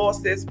take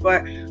losses,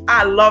 but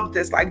I love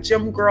this. Like,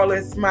 Gym Girl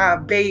is my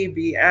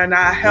baby, and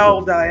I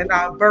held her and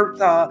I birthed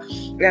her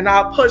and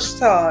I pushed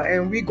her,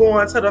 and we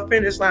going to the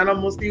finish line.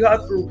 I'm gonna see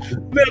her through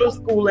middle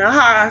school and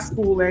high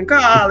school and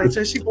college,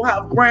 and she gonna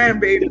have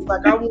grandbabies.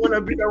 Like, I want to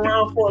be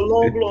around for a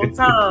long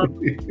time.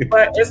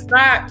 But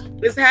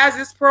it has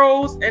its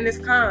pros and its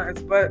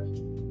cons, but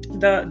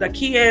the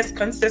key is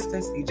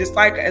consistency. Just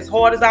like as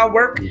hard as I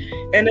work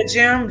in the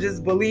gym,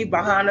 just believe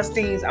behind the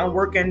scenes I'm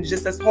working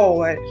just as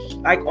hard,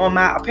 like on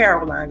my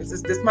apparel line. This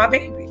is my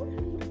baby.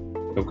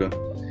 Okay.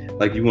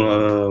 Like you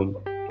wanna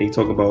can you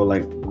talk about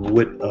like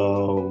what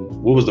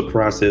was the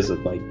process of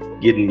like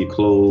getting your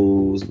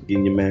clothes,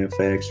 getting your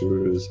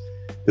manufacturers?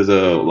 Because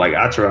like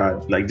I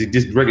tried, like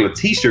just regular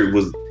t-shirt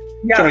was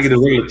trying to get a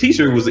regular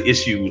t-shirt was an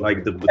issue,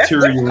 like the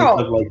material and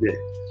stuff like that.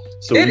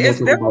 So it is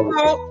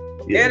difficult.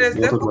 It is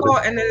difficult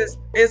and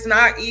it's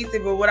not easy,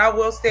 but what I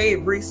will say,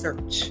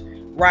 research,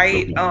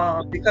 right?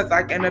 Okay. Because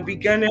like in the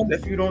beginning,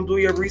 if you don't do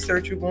your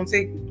research, you're gonna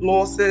take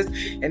losses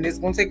and it's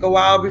gonna take a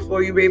while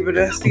before you're able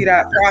to see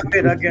that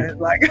profit again.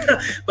 Like,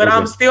 but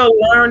I'm still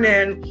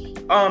learning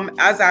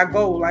as I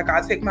go. Like I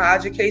take my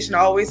education. I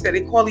always say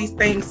they call these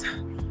things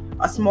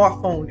a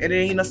smartphone. It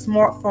ain't a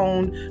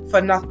smartphone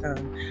for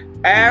nothing.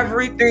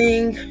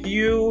 Everything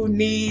you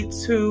need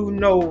to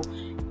know,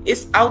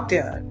 it's out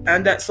there,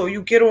 and that so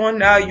you get on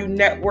now, you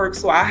network.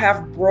 So I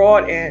have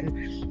brought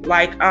in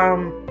like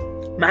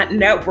my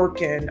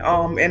networking,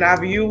 and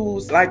I've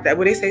used like that.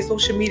 What they say,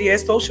 social media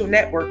is social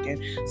networking.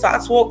 So I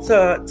talk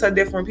to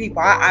different people.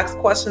 I ask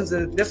questions.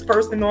 If this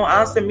person don't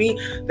answer me,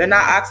 then I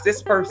ask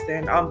this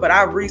person. But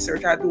I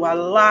research. I do a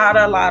lot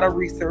of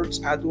research.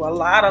 I do a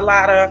lot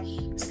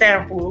of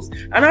samples,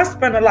 and I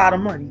spend a lot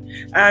of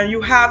money. And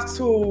you have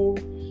to.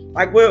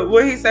 Like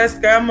what he says,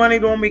 scam money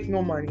don't make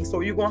no money.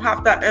 So you're going to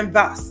have to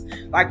invest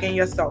like in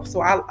yourself.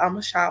 So I'm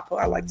a shopper.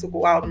 I like to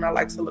go out and I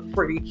like to look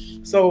pretty.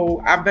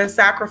 So I've been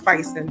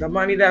sacrificing the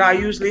money that I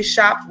usually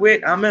shop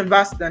with. I'm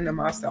investing in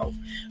myself.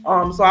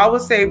 So I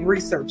would say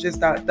research is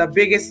the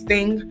biggest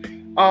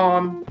thing.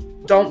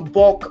 Don't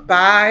bulk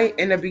buy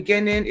in the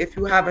beginning if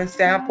you haven't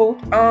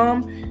sampled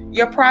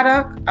your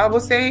product. I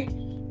would say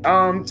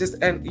just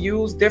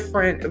use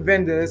different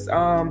vendors.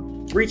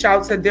 Reach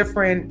out to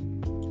different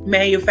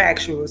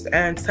manufacturers,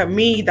 and to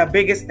me the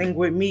biggest thing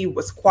with me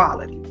was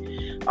quality,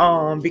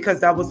 because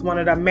that was one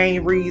of the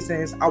main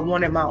reasons I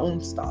wanted my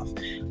own stuff.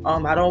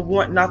 I don't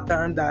want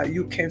nothing that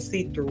you can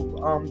see through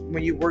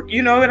when you work,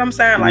 you know what I'm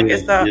saying? Like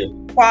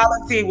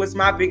quality was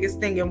my biggest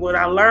thing, and what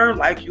I learned,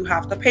 like you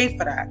have to pay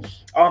for that.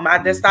 I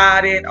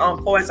decided,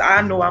 for as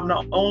I know, I'm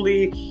the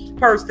only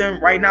person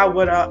right now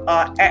with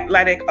a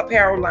athletic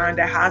apparel line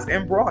that has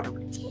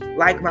embroidery.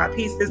 Like my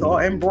pieces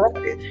are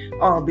embroidered,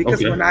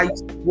 because when I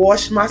used to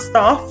wash my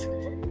stuff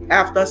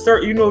after a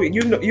certain,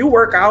 you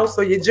work out,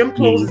 so your gym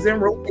clothes is in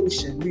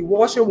rotation. We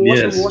wash and wash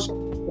and wash,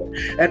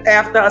 and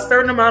after a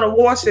certain amount of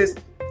washes,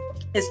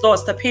 it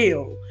starts to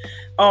peel.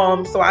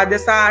 So I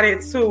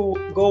decided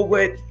to go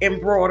with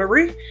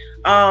embroidery,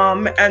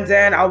 and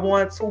then I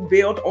want to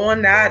build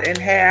on that and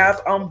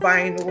have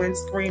vinyl and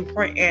screen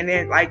print, and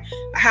then like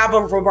have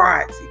a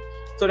variety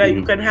so that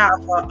you can have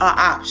a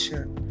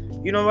option.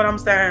 You know what I'm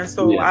saying?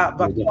 So,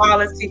 but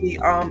quality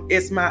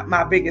is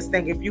my biggest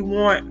thing. If you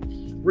want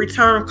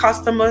return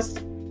customers,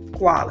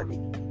 quality.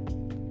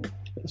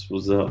 That's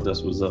what's up.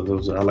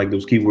 I like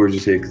those keywords you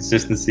said: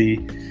 consistency,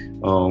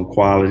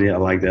 quality. I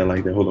like that.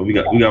 Hold on,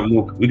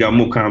 we got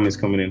more comments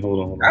coming in. Hold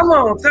on. Come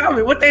on, tell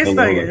me what they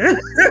saying.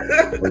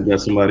 We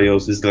got somebody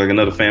else. It's like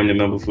another family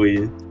member for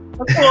you.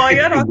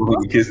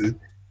 Kisses.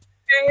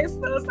 Hey,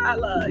 sis, I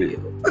love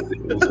you.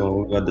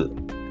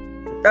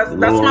 That's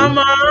Lord. My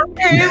mom.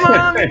 Hey,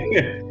 mommy.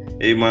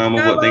 Hey, mama.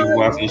 Thank you for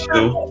watching the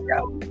show.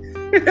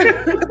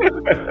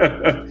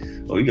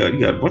 Oh, you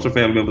got a bunch of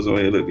family members on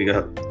here. Look, we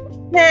got.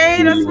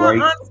 Hey, that's my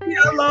auntie.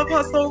 I love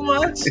her so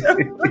much. She's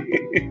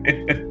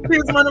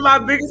one of my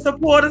biggest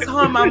supporters.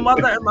 Her, my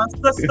mother, and my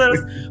sisters.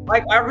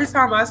 Like every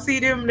time I see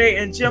them, they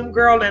in gym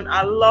girl, and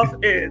I love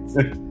it.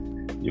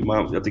 Your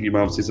mom. I think your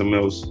mom said something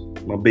else.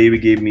 My baby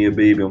gave me a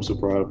baby. I'm so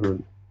proud of her.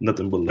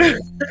 Nothing but love.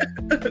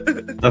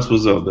 That's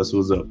what's up.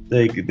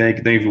 Thank you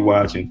for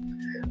watching.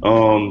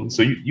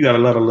 So you got a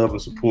lot of love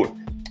and support.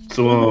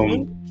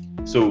 So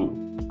so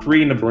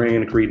creating a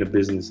brand, creating a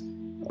business.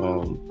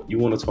 You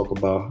want to talk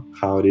about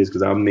how it is,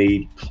 because I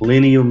made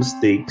plenty of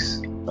mistakes.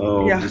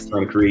 Just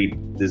trying to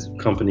create this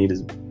company,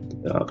 this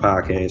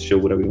podcast show,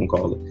 whatever you want to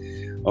call it.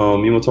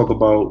 You want to talk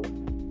about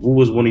what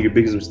was one of your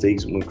biggest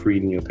mistakes when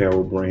creating your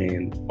apparel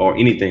brand, or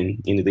anything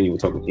you were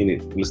talking, any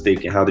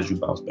mistake, and how did you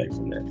bounce back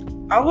from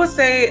that? I would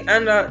say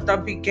in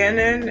the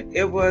beginning,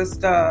 it was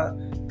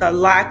the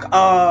lack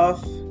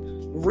of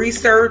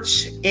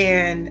research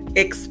and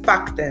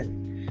expecting.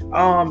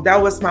 That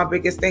was my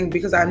biggest thing,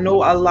 because I know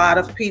a lot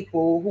of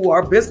people who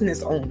are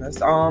business owners,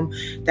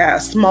 that are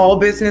small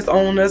business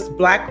owners,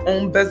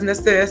 Black-owned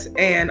businesses,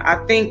 and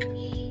I think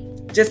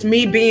just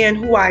me being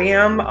who I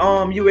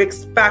am, you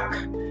expect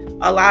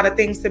a lot of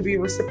things to be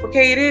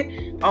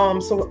reciprocated.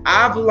 So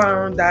I've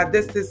learned that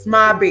this is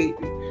my baby.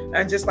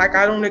 And just like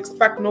I don't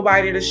expect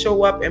nobody to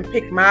show up and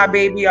pick my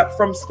baby up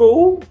from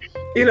school.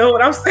 You know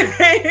what I'm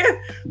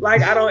saying?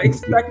 Like I don't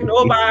expect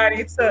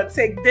nobody to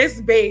take this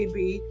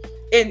baby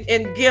and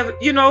give,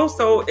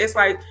 so it's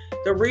like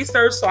the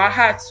research. So I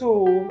had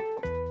to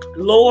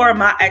lower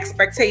my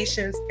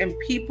expectations in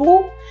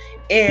people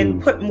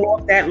and put more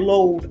of that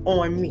load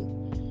on me.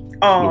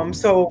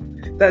 So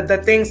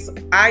the things,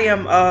 I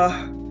am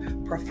a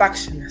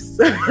perfectionist.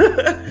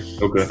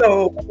 Okay.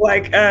 So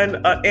like,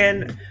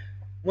 and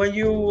when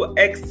you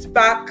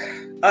expect,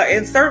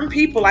 and certain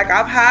people, like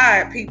I've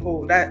had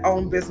people that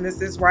own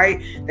businesses, right,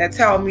 that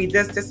tell me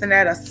this and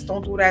that. I said,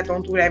 don't do that.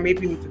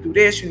 Maybe you need to do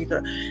this. You need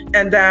to,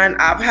 and then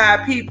I've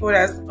had people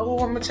that's, oh,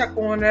 I'm gonna check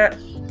on that,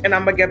 and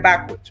I'm gonna get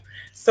back with you.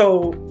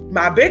 So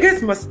my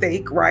biggest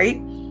mistake, right,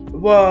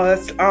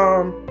 was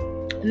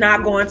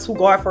not going to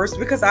God first,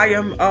 because I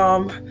am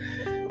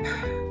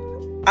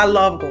I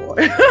love God.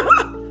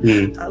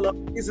 I love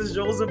Jesus,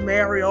 Joseph,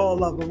 Mary,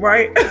 all of them,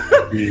 right?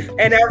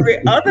 And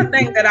every other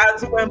thing that I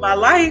do in my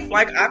life,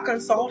 like I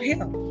consult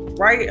him,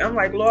 right? I'm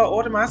like, Lord,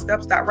 order my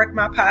steps, direct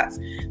my paths.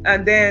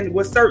 And then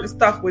with certain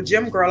stuff with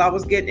Gym Girl, I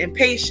was getting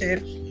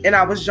impatient and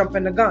I was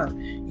jumping the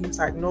gun. He was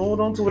like, no,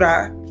 don't do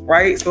that,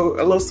 right? So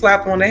a little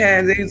slap on the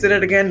hands, and he did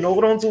it again, no,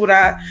 don't do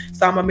that.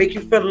 So I'm gonna make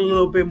you feel a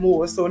little bit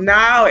more. So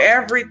now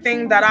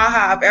everything that I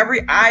have,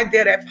 every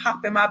idea that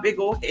pop in my big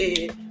old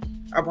head,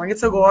 I bring it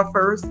to God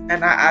first,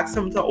 and I ask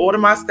him to order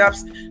my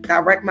steps,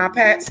 direct my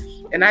paths,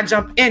 and I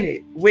jump in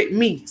it with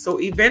me.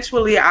 So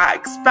eventually I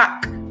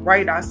expect,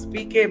 right? I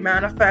speak it,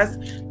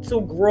 manifest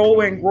to grow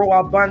and grow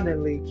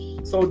abundantly.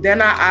 So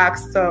then I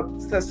ask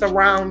to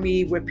surround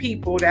me with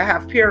people that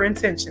have pure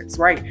intentions,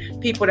 right?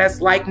 People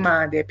that's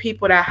like-minded,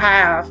 people that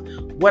have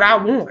what I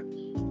want.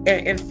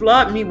 And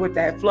flood me with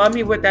that,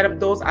 of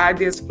those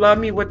ideas, flood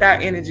me with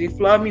that energy,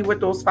 flood me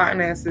with those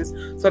finances,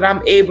 so that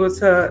I'm able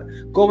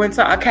to go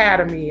into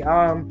academy,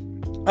 or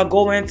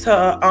go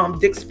into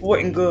Dick's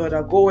Sporting Good,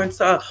 or go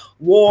into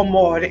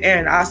Walmart,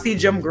 and I see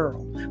Gym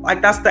Girl.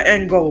 Like, that's the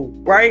end goal,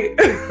 right?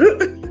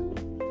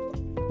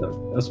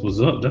 That's what's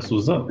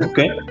up.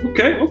 Okay.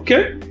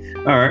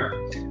 All right.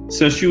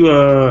 Since you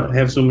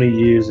have so many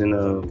years in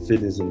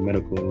fitness and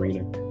medical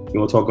arena, you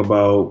want to talk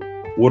about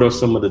what are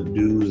some of the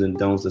do's and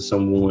don'ts that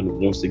someone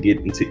wants to get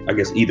into, I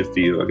guess, either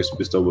field? I guess we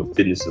could start with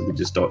fitness, and we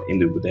just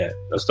ended with that.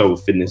 Let's start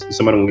with fitness. If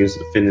somebody wants to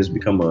get into fitness,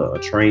 become a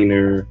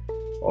trainer,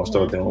 or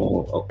start their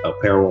own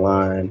apparel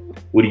line,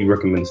 what do you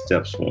recommend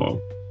steps for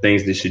them?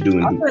 Things they should do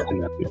in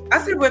that field? I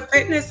say with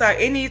fitness, or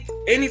any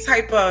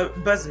type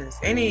of business,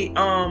 any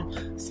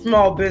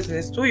small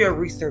business, do your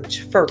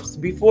research first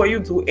before you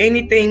do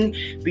anything.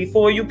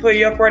 Before you put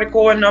your credit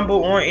card number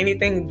on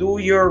anything, do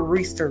your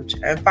research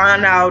and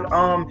find out,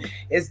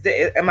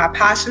 am I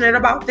passionate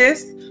about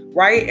this,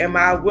 right? Am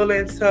I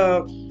willing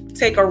to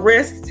take a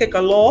risk, take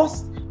a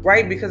loss,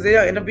 right? Because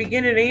in the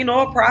beginning, it ain't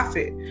all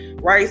profit,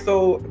 right?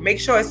 So make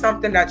sure it's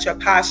something that you're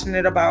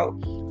passionate about.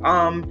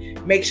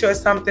 Make sure it's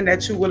something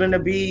that you're willing to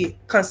be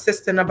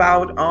consistent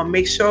about.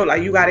 Make sure,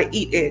 like, you gotta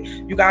eat it,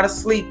 you gotta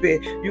sleep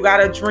it, you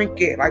gotta drink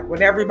it. Like,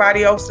 when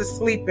everybody else is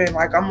sleeping,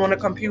 like, I'm on the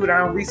computer,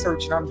 I'm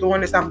researching, I'm doing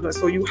this, I'm doing.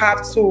 So you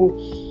have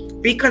to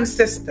be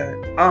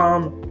consistent.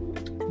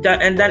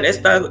 And then it's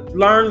to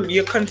learn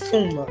your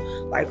consumer.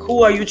 Like,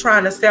 who are you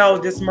trying to sell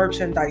this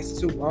merchandise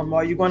to?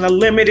 Are you going to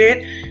limit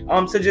it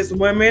to just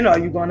women? Are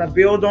you going to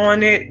build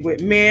on it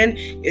with men?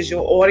 Is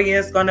your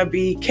audience going to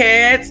be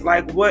kids?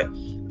 Like,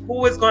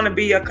 who is going to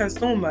be a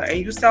consumer? And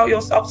you sell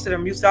yourself to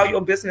them. You sell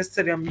your business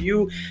to them.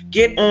 You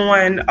get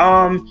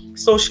on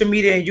social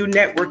media and you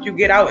network. You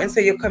get out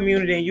into your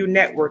community and you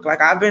network.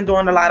 Like, I've been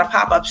doing a lot of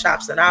pop-up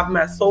shops, and I've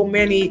met so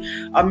many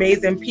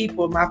amazing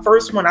people. My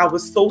first one, I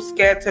was so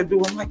scared to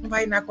do. I'm like,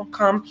 nobody not going to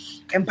come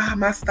and buy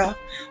my stuff.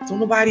 Don't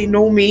nobody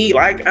know me.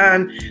 Like,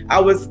 and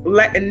I was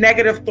letting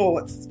negative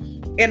thoughts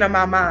into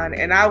my mind.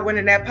 And I went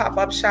in that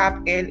pop-up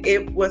shop, and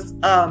it was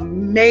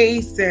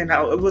amazing.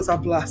 It was a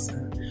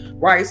blessing.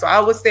 Right. So I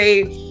would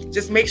say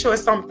just make sure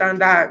it's something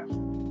that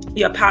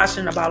you're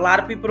passionate about. A lot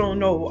of people don't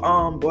know,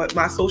 but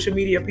my social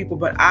media people,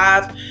 but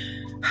I've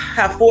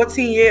had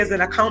 14 years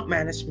in account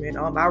management.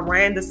 I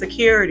ran the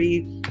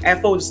security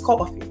at Folgers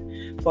Coffee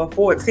for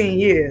 14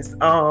 years.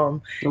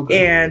 And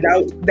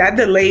that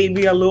delayed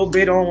me a little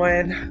bit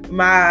on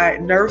my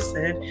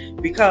nursing,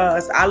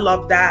 because I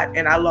love that.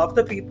 And I love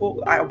the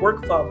people I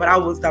work for, but I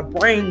was the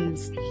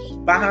brains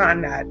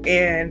behind that.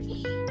 And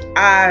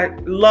I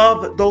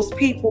love those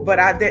people, but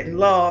I didn't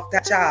love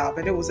that job.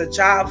 And it was a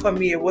job for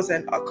me. It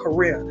wasn't a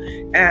career.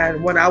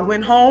 And when I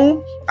went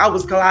home, I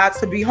was glad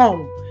to be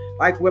home.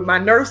 Like with my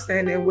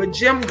nursing and with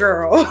Gym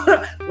Girl,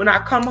 when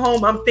I come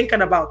home, I'm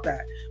thinking about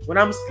that. When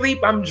I'm asleep,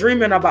 I'm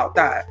dreaming about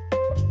that.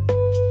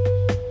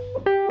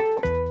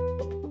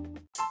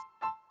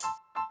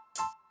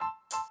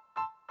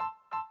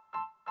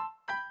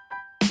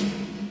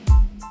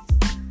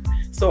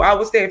 So I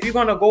would say, if you're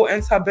going to go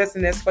into a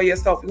business for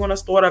yourself, you want to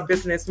start a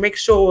business, make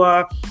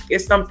sure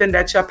it's something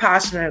that you're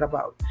passionate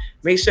about.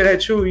 Make sure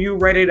that you're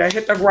ready to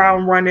hit the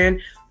ground running,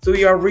 do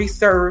your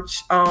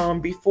research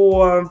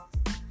before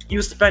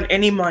you spend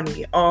any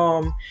money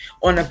on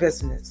a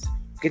business.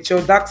 Get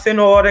your ducks in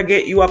order,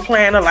 get you a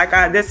planner. Like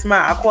I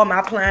call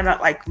my planner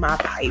like my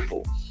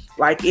Bible.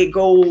 Like, it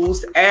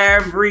goes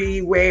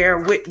everywhere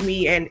with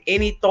me, and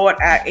any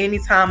thought at any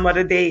time of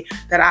the day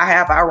that I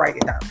have, I write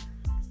it down.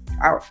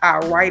 I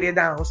write it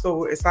down.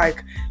 So it's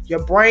like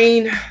your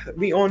brain,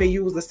 we only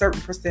use a certain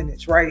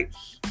percentage, right?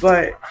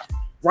 But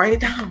write it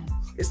down.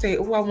 And say,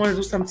 oh, I want to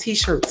do some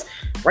t-shirts.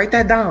 Write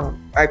that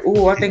down. Like,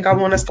 oh, I think I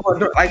want to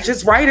start. Like,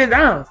 just write it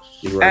down.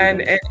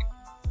 And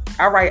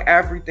I write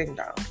everything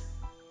down.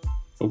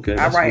 Okay.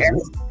 I write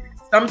everything.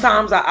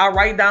 Sometimes I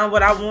write down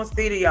what I want to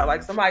say to y'all.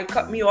 Like somebody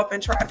cut me off in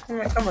traffic.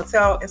 I'm gonna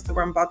tell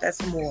Instagram about that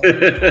some more.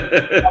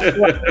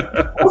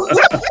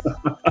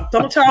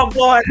 Don't y'all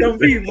blow at them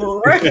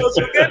people, right?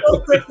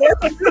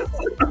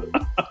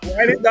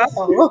 Write it down.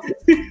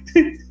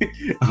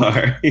 All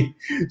right.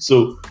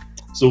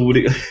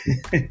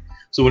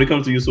 So when it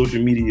comes to your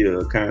social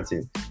media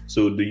content,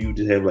 so do you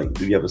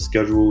have a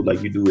schedule?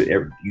 Like you do it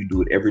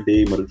every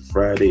day, Monday to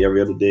Friday,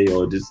 every other day,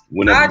 or just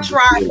whenever? I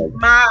try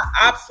my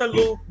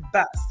absolute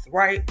best,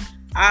 right?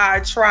 I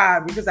try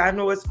because I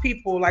know it's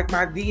people like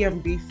my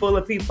DM be full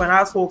of people, and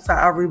I talk to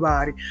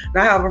everybody. And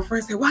I have a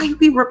friend say, "Why you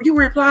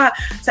reply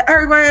to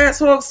everybody that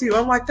talks to you?"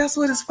 I'm like, "That's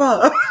what it's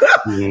for." To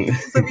be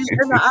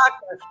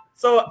interactive.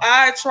 So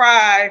I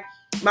try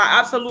my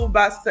absolute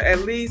best to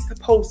at least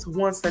post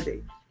once a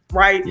day.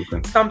 Right?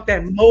 Okay.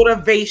 Something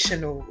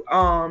motivational.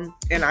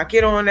 And I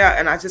get on there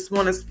and I just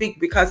want to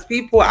speak because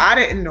people I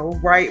didn't know,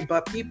 right?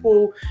 But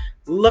people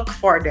look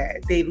for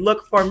that. They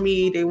look for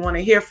me. They want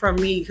to hear from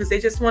me because they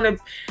just want to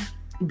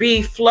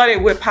be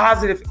flooded with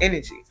positive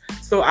energy.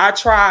 So I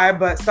try,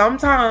 but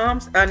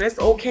sometimes, and it's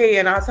okay,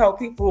 and I tell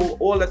people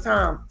all the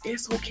time,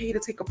 it's okay to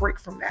take a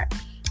break from that.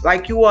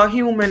 Like you are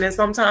human, and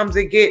sometimes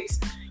it gets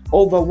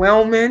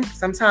overwhelming.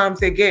 Sometimes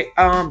they get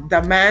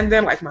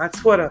demanding, like my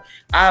Twitter.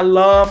 I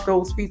love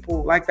those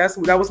people. Like that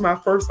was my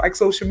first like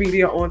social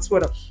media on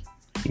Twitter.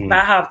 I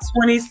have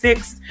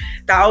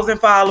 26,000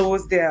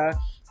 followers there,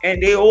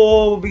 and they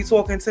all be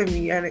talking to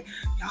me. And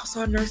y'all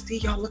saw Nurse D,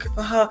 y'all looking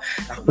for her.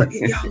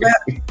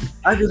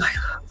 I'd be like,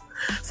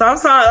 so I'm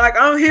sorry, like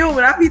I'm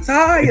human. I be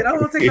tired. I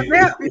want to take a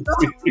nap. You know,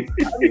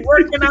 I be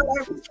working out,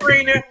 I be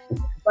training,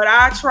 but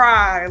I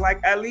try like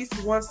at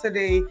least once a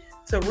day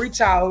to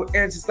reach out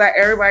and just let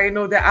everybody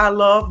know that I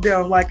love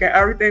them, like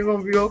everything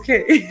gonna be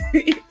okay.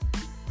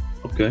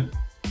 Okay,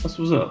 that's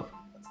what's up.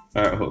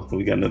 All right,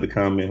 we got another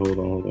comment. Hold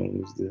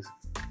on. What's this?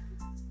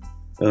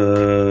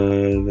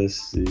 Let's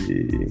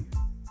see.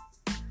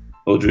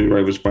 Oh, Drew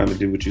Wright responded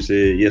to what you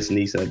said. Yes,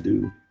 niece, I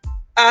do.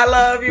 I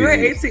love you,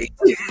 AT.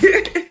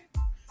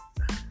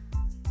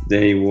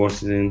 Daniel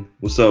Washington,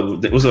 what's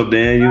up? What's up,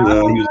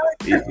 Daniel?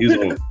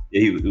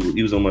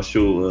 He was on my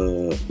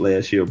show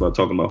last year about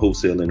talking about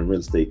wholesaling and real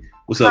estate.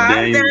 What's up,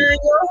 Daniel?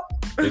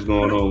 What's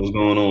going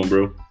on,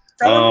 bro?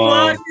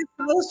 Tell him his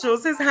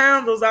socials, his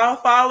handles. I'll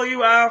follow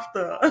you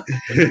after.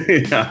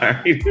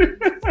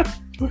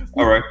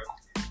 All right.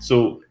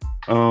 So,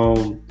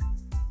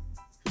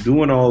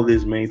 doing all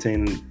this,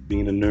 maintaining,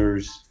 being a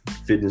nurse,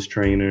 fitness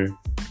trainer,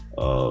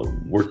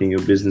 working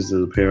your business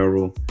as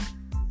apparel.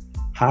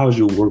 How's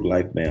your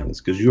work-life balance?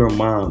 Because you're a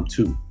mom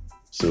too.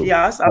 So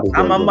yes,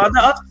 I'm a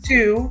mother of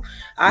two.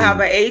 I have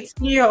an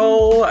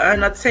 18-year-old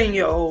and a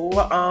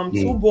 10-year-old,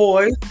 two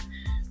boys,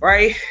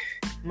 right?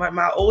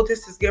 My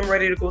oldest is getting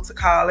ready to go to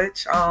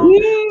college.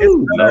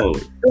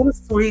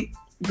 It's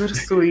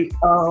bittersweet.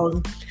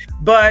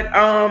 But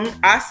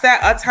I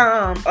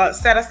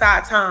set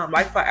aside time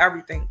like for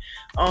everything.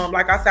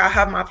 Like I said, I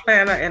have my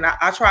planner and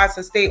I try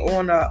to stay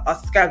on a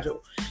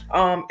schedule.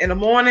 In the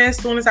morning, as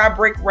soon as I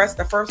break rest,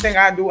 the first thing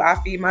I do, I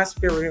feed my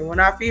spirit. And when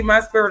I feed my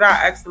spirit, I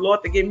ask the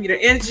Lord to give me the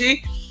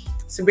energy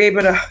to be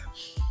able to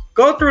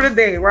go through the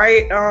day,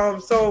 right?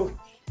 So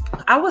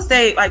I would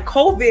say like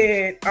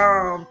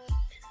COVID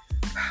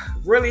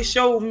really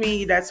showed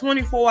me that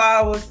 24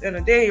 hours in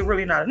a day is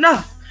really not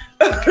enough.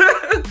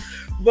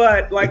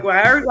 But like when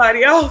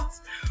everybody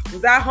else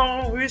was at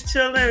home, we was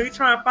chilling, we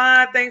trying to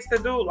find things to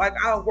do. Like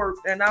I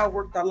worked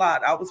a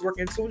lot. I was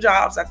working 2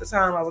 jobs at the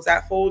time. I was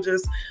at Folgers.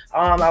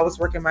 I was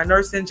working my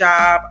nursing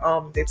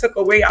job. They took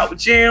away our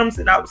gyms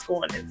and I was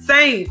going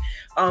insane.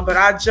 But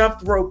I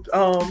jumped rope.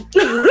 I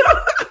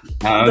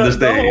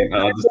understand.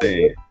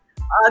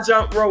 I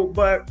jumped rope,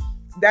 but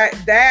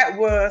that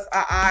was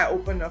an eye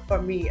opener for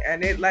me,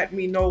 and it let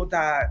me know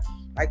that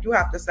like you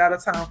have to set a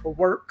time for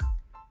work.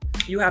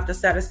 You have to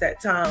set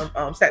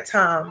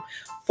time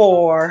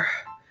for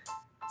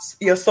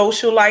your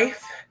social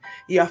life,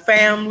 your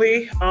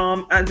family,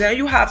 and then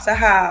you have to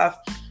have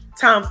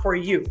time for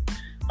you.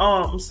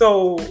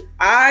 So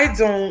I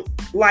don't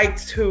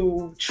like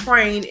to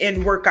train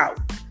and work out.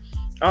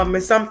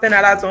 It's something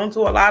that I don't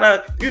do. A lot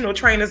of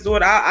trainers do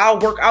it. I'll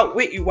work out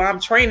with you while I'm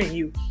training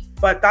you,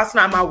 but that's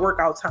not my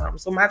workout time.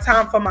 So my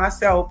time for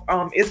myself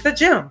is the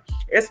gym.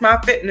 It's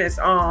my fitness.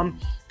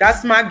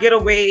 That's my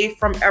getaway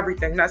from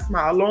everything. That's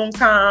my alone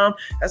time.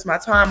 That's my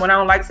time when I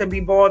don't like to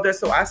be bothered.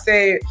 So I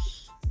said,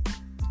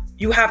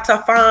 you have to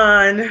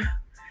find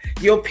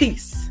your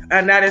peace.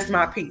 And that is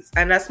my peace.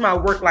 And that's my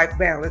work-life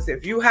balance.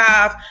 If you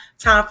have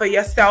time for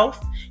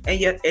yourself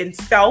and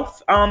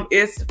self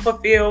is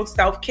fulfilled,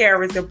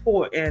 self-care is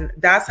important.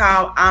 That's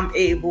how I'm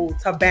able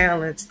to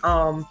balance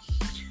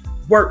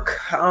work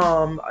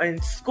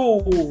and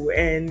school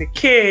and the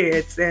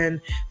kids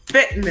and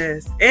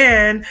fitness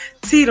and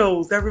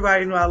Tito's.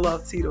 Everybody know I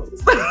love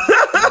Tito's.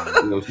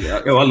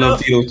 I love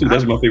Tito's too.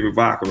 That's my favorite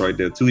vodka right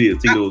there. 2 years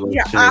Tito's.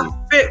 I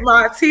fit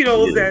my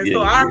Tito's in.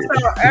 So I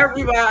tell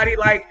everybody,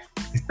 like,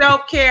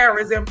 self-care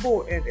is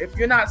important. If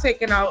you're not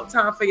taking out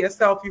time for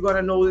yourself, you're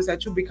gonna notice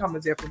that you become a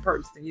different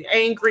person. You're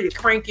angry, you're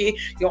cranky,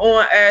 you're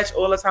on edge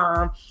all the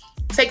time.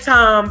 Take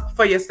time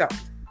for yourself,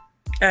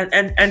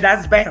 and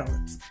that's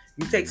balance.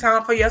 You take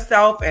time for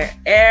yourself, and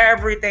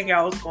everything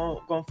else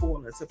gonna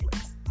fall into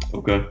place.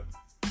 Okay,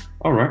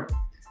 all right.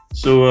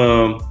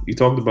 So you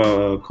talked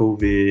about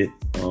COVID.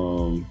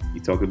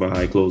 You talked about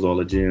how you closed all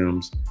the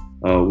gyms.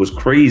 What's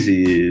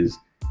crazy is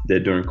that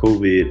during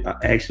COVID, I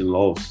actually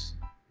lost.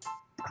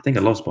 I think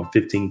I lost about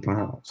 15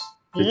 pounds.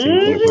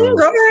 15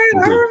 pounds. I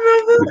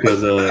remember.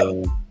 Because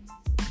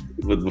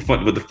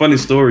but the funny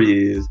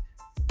story is,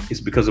 it's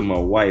because of my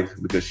wife,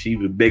 because she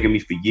was begging me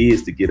for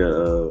years to get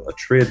a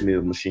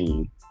treadmill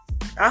machine.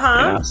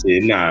 And I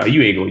said, nah,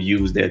 you ain't gonna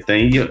use that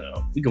thing.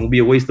 It's gonna be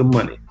a waste of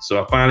money.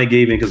 So I finally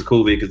gave in because of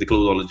COVID, because they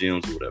closed all the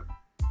gyms or whatever.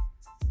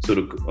 So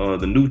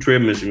the new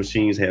treadmill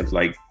machines have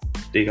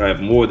they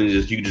have more than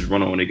just, you can just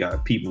run on. They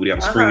got people, they got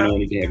a screen on.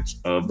 They can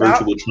have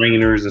virtual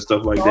trainers and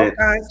stuff like that.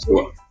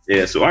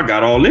 So I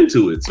got all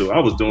into it. So I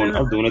was doing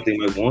that thing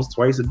like once,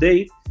 twice a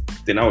day.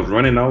 Then I was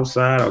running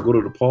outside. I'll go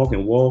to the park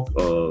and walk,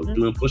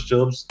 doing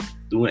push-ups,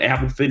 doing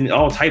Apple Fitness,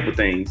 all type of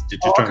things,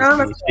 just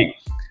trying to stay in shape.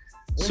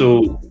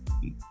 So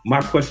my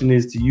question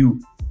is to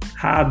you,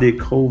 how did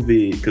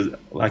COVID, because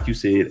like you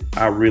said,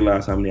 I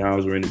realized how many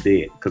hours were in the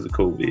day because of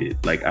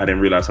COVID. Like, I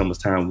didn't realize how much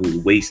time we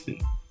were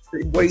wasting.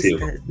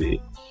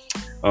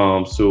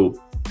 So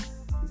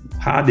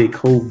how did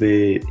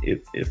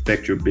COVID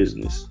affect your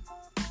business?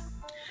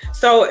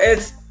 So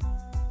it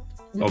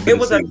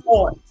was a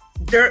thought.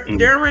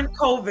 During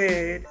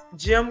COVID,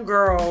 Gym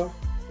Girl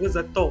was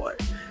a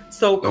thought.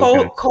 So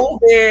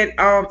COVID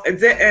it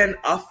didn't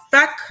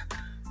affect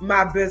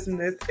my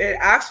business. It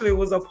actually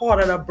was a part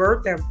of the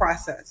birthing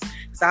process.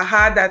 So I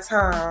had that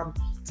time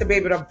to be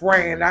able to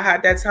brand. I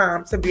had that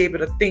time to be able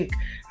to think.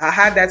 I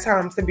had that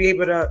time to be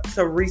able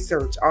to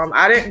research.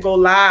 I didn't go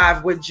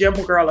live with Gym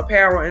Girl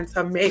Apparel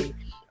until May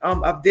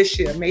of this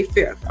year, May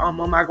 5th,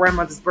 on my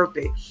grandmother's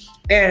birthday.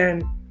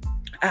 And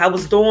I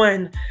was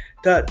doing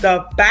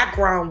the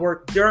background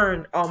work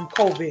during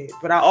COVID,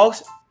 but I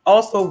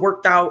also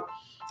worked out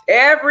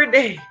every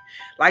day.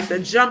 Like, the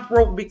jump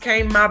rope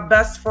became my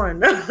best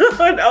friend. That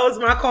was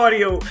my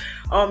cardio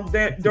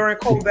during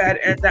COVID.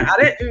 And I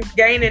didn't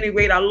gain any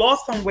weight. I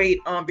lost some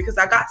weight because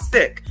I got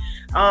sick.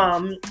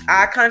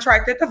 I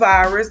contracted the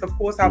virus. Of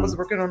course, I was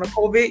working on a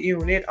COVID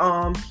unit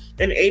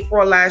in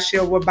April last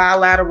year with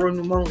bilateral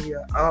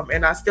pneumonia.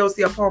 And I still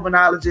see a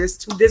pulmonologist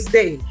to this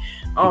day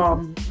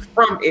from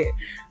it.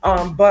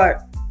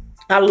 But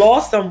I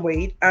lost some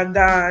weight, and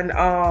then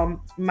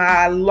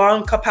my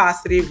lung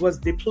capacity was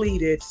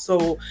depleted.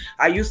 So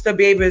I used to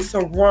be able to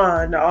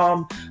run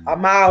a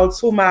mile,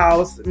 2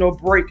 miles, no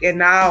break. And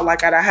now,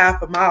 like, at a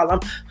half a mile,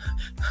 I'm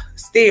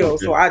still.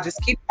 So I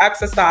just keep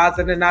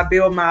exercising, and I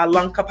build my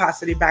lung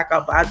capacity back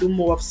up. I do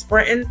more of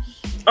sprinting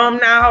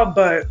now,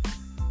 but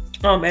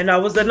and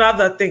that was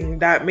another thing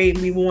that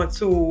made me want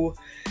to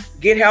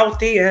get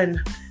healthy and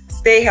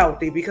stay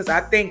healthy, because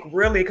I think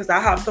really, because I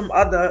have some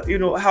other,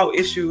 health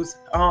issues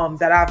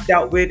that I've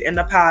dealt with in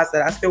the past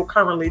that I still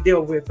currently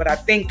deal with. But I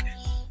think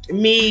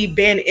me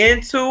being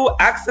into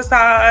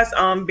exercise,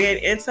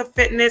 being into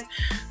fitness,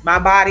 my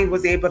body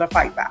was able to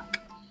fight back.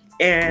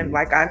 And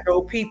like, I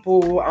know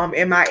people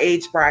in my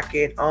age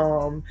bracket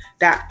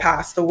that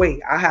passed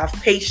away. I have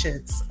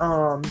patients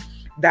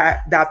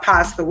that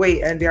passed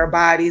away, and their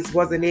bodies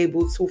wasn't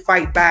able to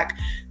fight back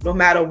no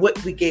matter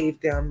what we gave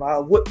them,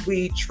 what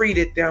we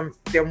treated them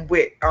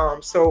with.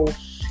 So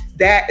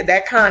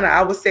that kind of,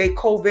 I would say,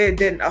 COVID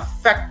didn't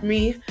affect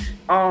me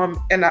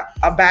in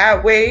a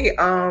bad way.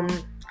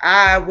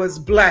 I was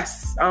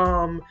blessed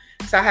to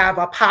have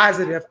a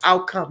positive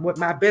outcome with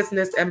my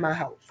business and my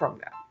health from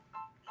that.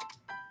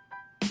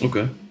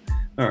 Okay.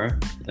 All right.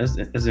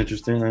 That's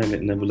interesting. I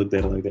never looked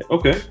at it like that.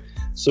 Okay.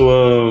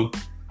 So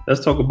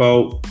let's talk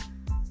about,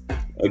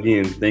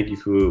 again, thank you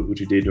for what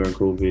you did during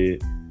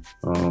COVID.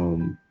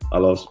 I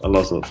lost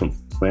some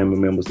family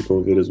members to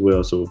COVID as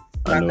well, so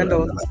I know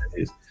how that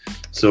is.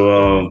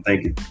 So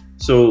thank you.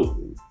 So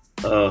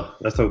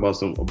let's talk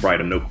about a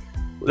brighter note.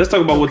 Let's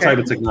talk about what type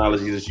of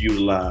technology is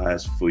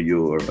utilized for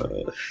your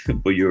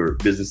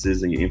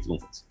businesses and your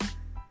influence.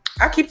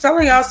 I keep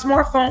telling y'all,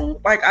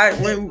 smartphone. Like,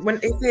 when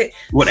it said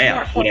what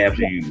apps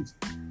you use?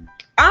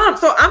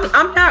 So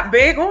I'm not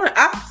big on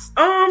apps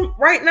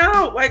right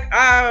now. Like,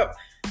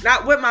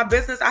 not with my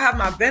business. I have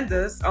my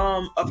vendors,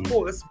 of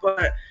course,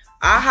 but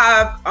I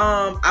have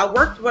I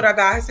worked with a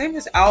guy. His name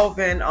is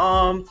Alvin.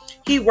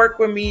 He worked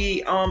with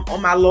me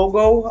on my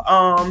logo,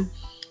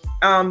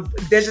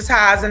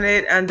 digitizing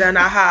it, and then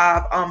I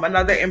have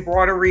another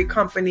embroidery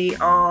company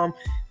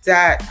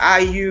that I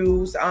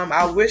use.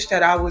 I wish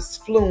that I was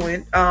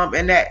fluent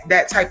in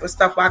that type of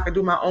stuff where I could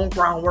do my own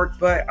groundwork,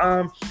 but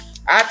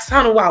I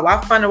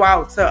funnel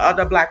out to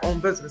other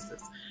Black-owned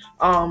businesses.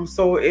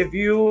 So if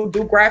you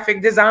do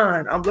graphic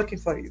design, I'm looking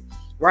for you.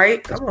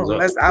 right? Come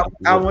on,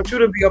 I want you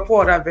to be a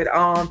part of it.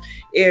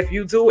 If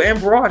you do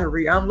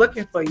embroidery, I'm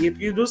looking for you. If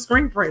you do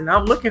screen printing,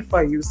 I'm looking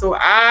for you. So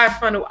I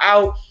funnel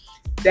out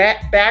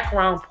that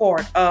background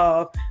part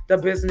of the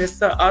business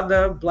to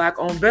other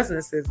Black-owned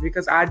businesses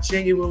because I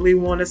genuinely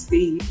want to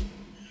see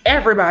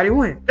everybody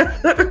win.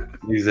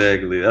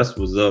 Exactly. That's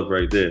what's up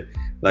right there.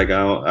 Like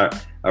I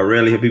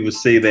rarely hear people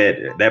say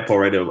that part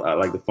right there. I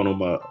like to funnel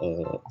my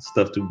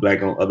stuff to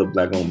other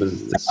Black-owned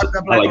businesses. So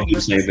I like to do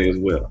the same thing as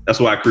well. That's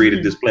why I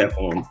created this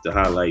platform to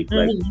highlight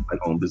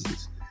Black-owned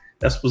business.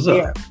 That's what's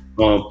up.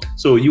 Yeah.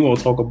 So you want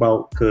to talk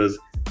about, because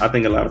I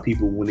think a lot of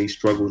people, when they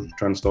struggle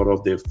trying to start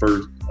off their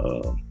first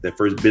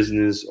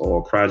business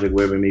or project,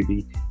 whatever it may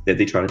be, that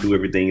they try to do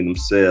everything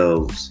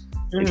themselves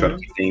and try to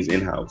keep things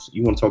in-house.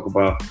 You want to talk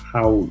about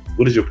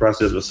what is your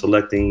process of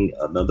selecting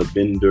another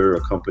vendor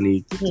or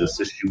company to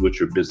assist you with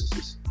your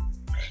businesses?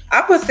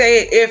 I would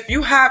say if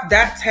you have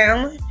that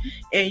talent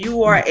and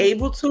you are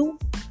able to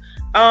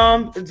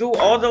do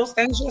all those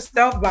things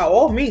yourself, by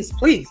all means,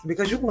 please,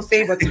 because you're going to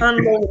save a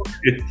ton more,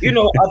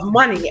 of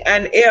money.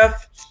 And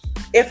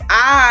if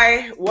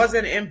I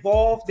wasn't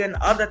involved in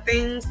other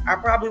things, I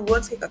probably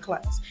would take a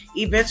class.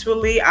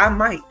 Eventually, I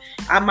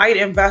might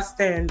invest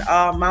in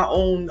my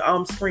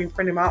own screen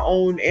printing, my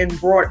own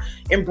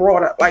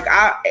embroider. Like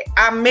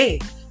I may,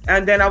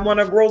 and then I want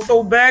to grow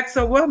so big.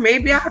 So well,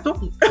 maybe I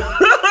don't.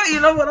 You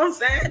know what I'm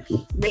saying?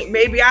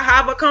 Maybe I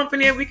have a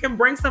company and we can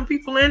bring some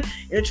people in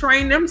and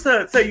train them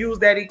to use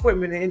that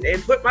equipment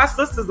and put my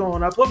sisters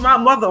on, I put my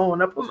mother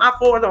on, I put my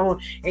father on,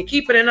 and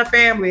keep it in the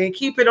family and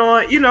keep it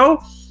on,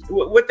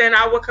 within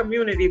our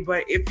community.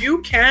 But if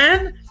you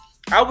can,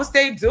 I would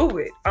say do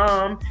it.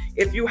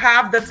 If you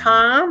have the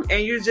time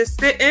and you just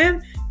sit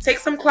in, take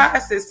some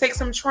classes, take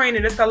some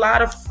training. There's a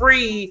lot of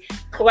free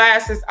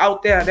classes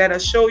out there that'll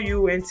show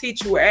you and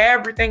teach you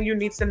everything you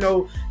need to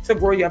know to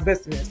grow your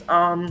business.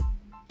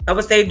 I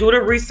would say do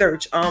the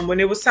research. When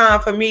it was time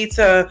for me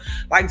to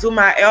do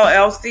my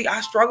LLC,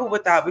 I struggled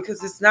with that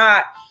because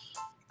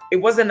it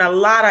wasn't a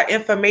lot of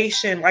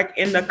information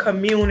in the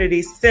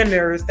community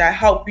centers that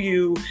help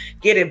you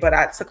get it. But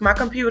I took my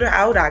computer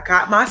out, I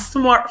got my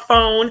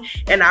smartphone,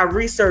 and I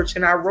researched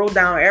and I wrote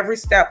down every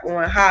step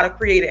on how to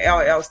create an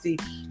LLC,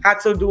 how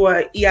to do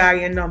an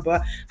EIN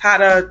number, how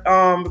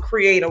to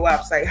create a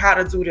website, how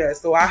to do that.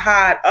 So I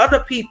had other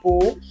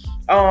people,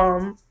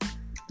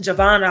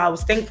 Giovanna, I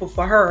was thankful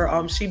for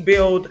her. She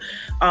built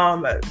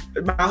my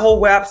whole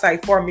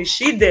website for me.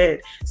 She did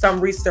some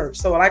research.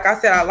 So like I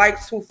said, I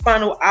like to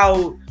funnel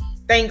out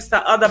thanks to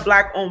other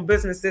Black-owned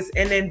businesses.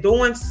 And in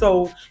doing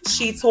so,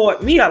 she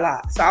taught me a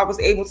lot. So I was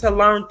able to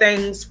learn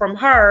things from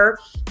her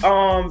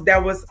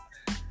that was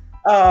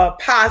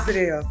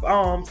positive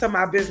to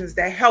my business,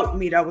 that helped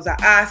me, that was an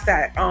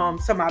asset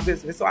to my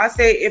business. So I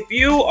say if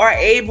you are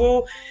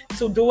able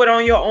to do it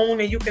on your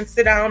own and you can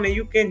sit down and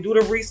you can do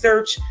the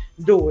research,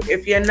 do it.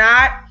 If you're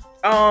not,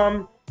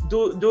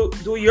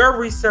 do your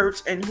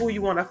research and who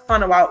you want to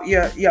funnel out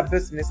your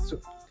business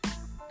to.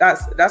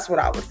 That's what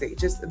I would say.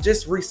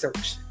 Just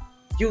research.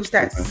 Use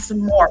that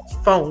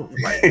smartphone.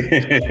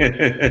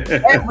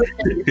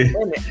 Everything is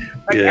in it.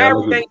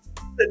 Everything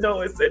to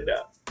know is in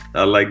there.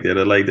 I like that.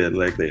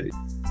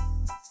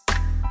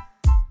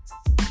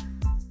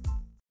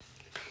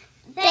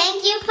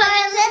 Thank you for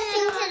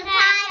listening to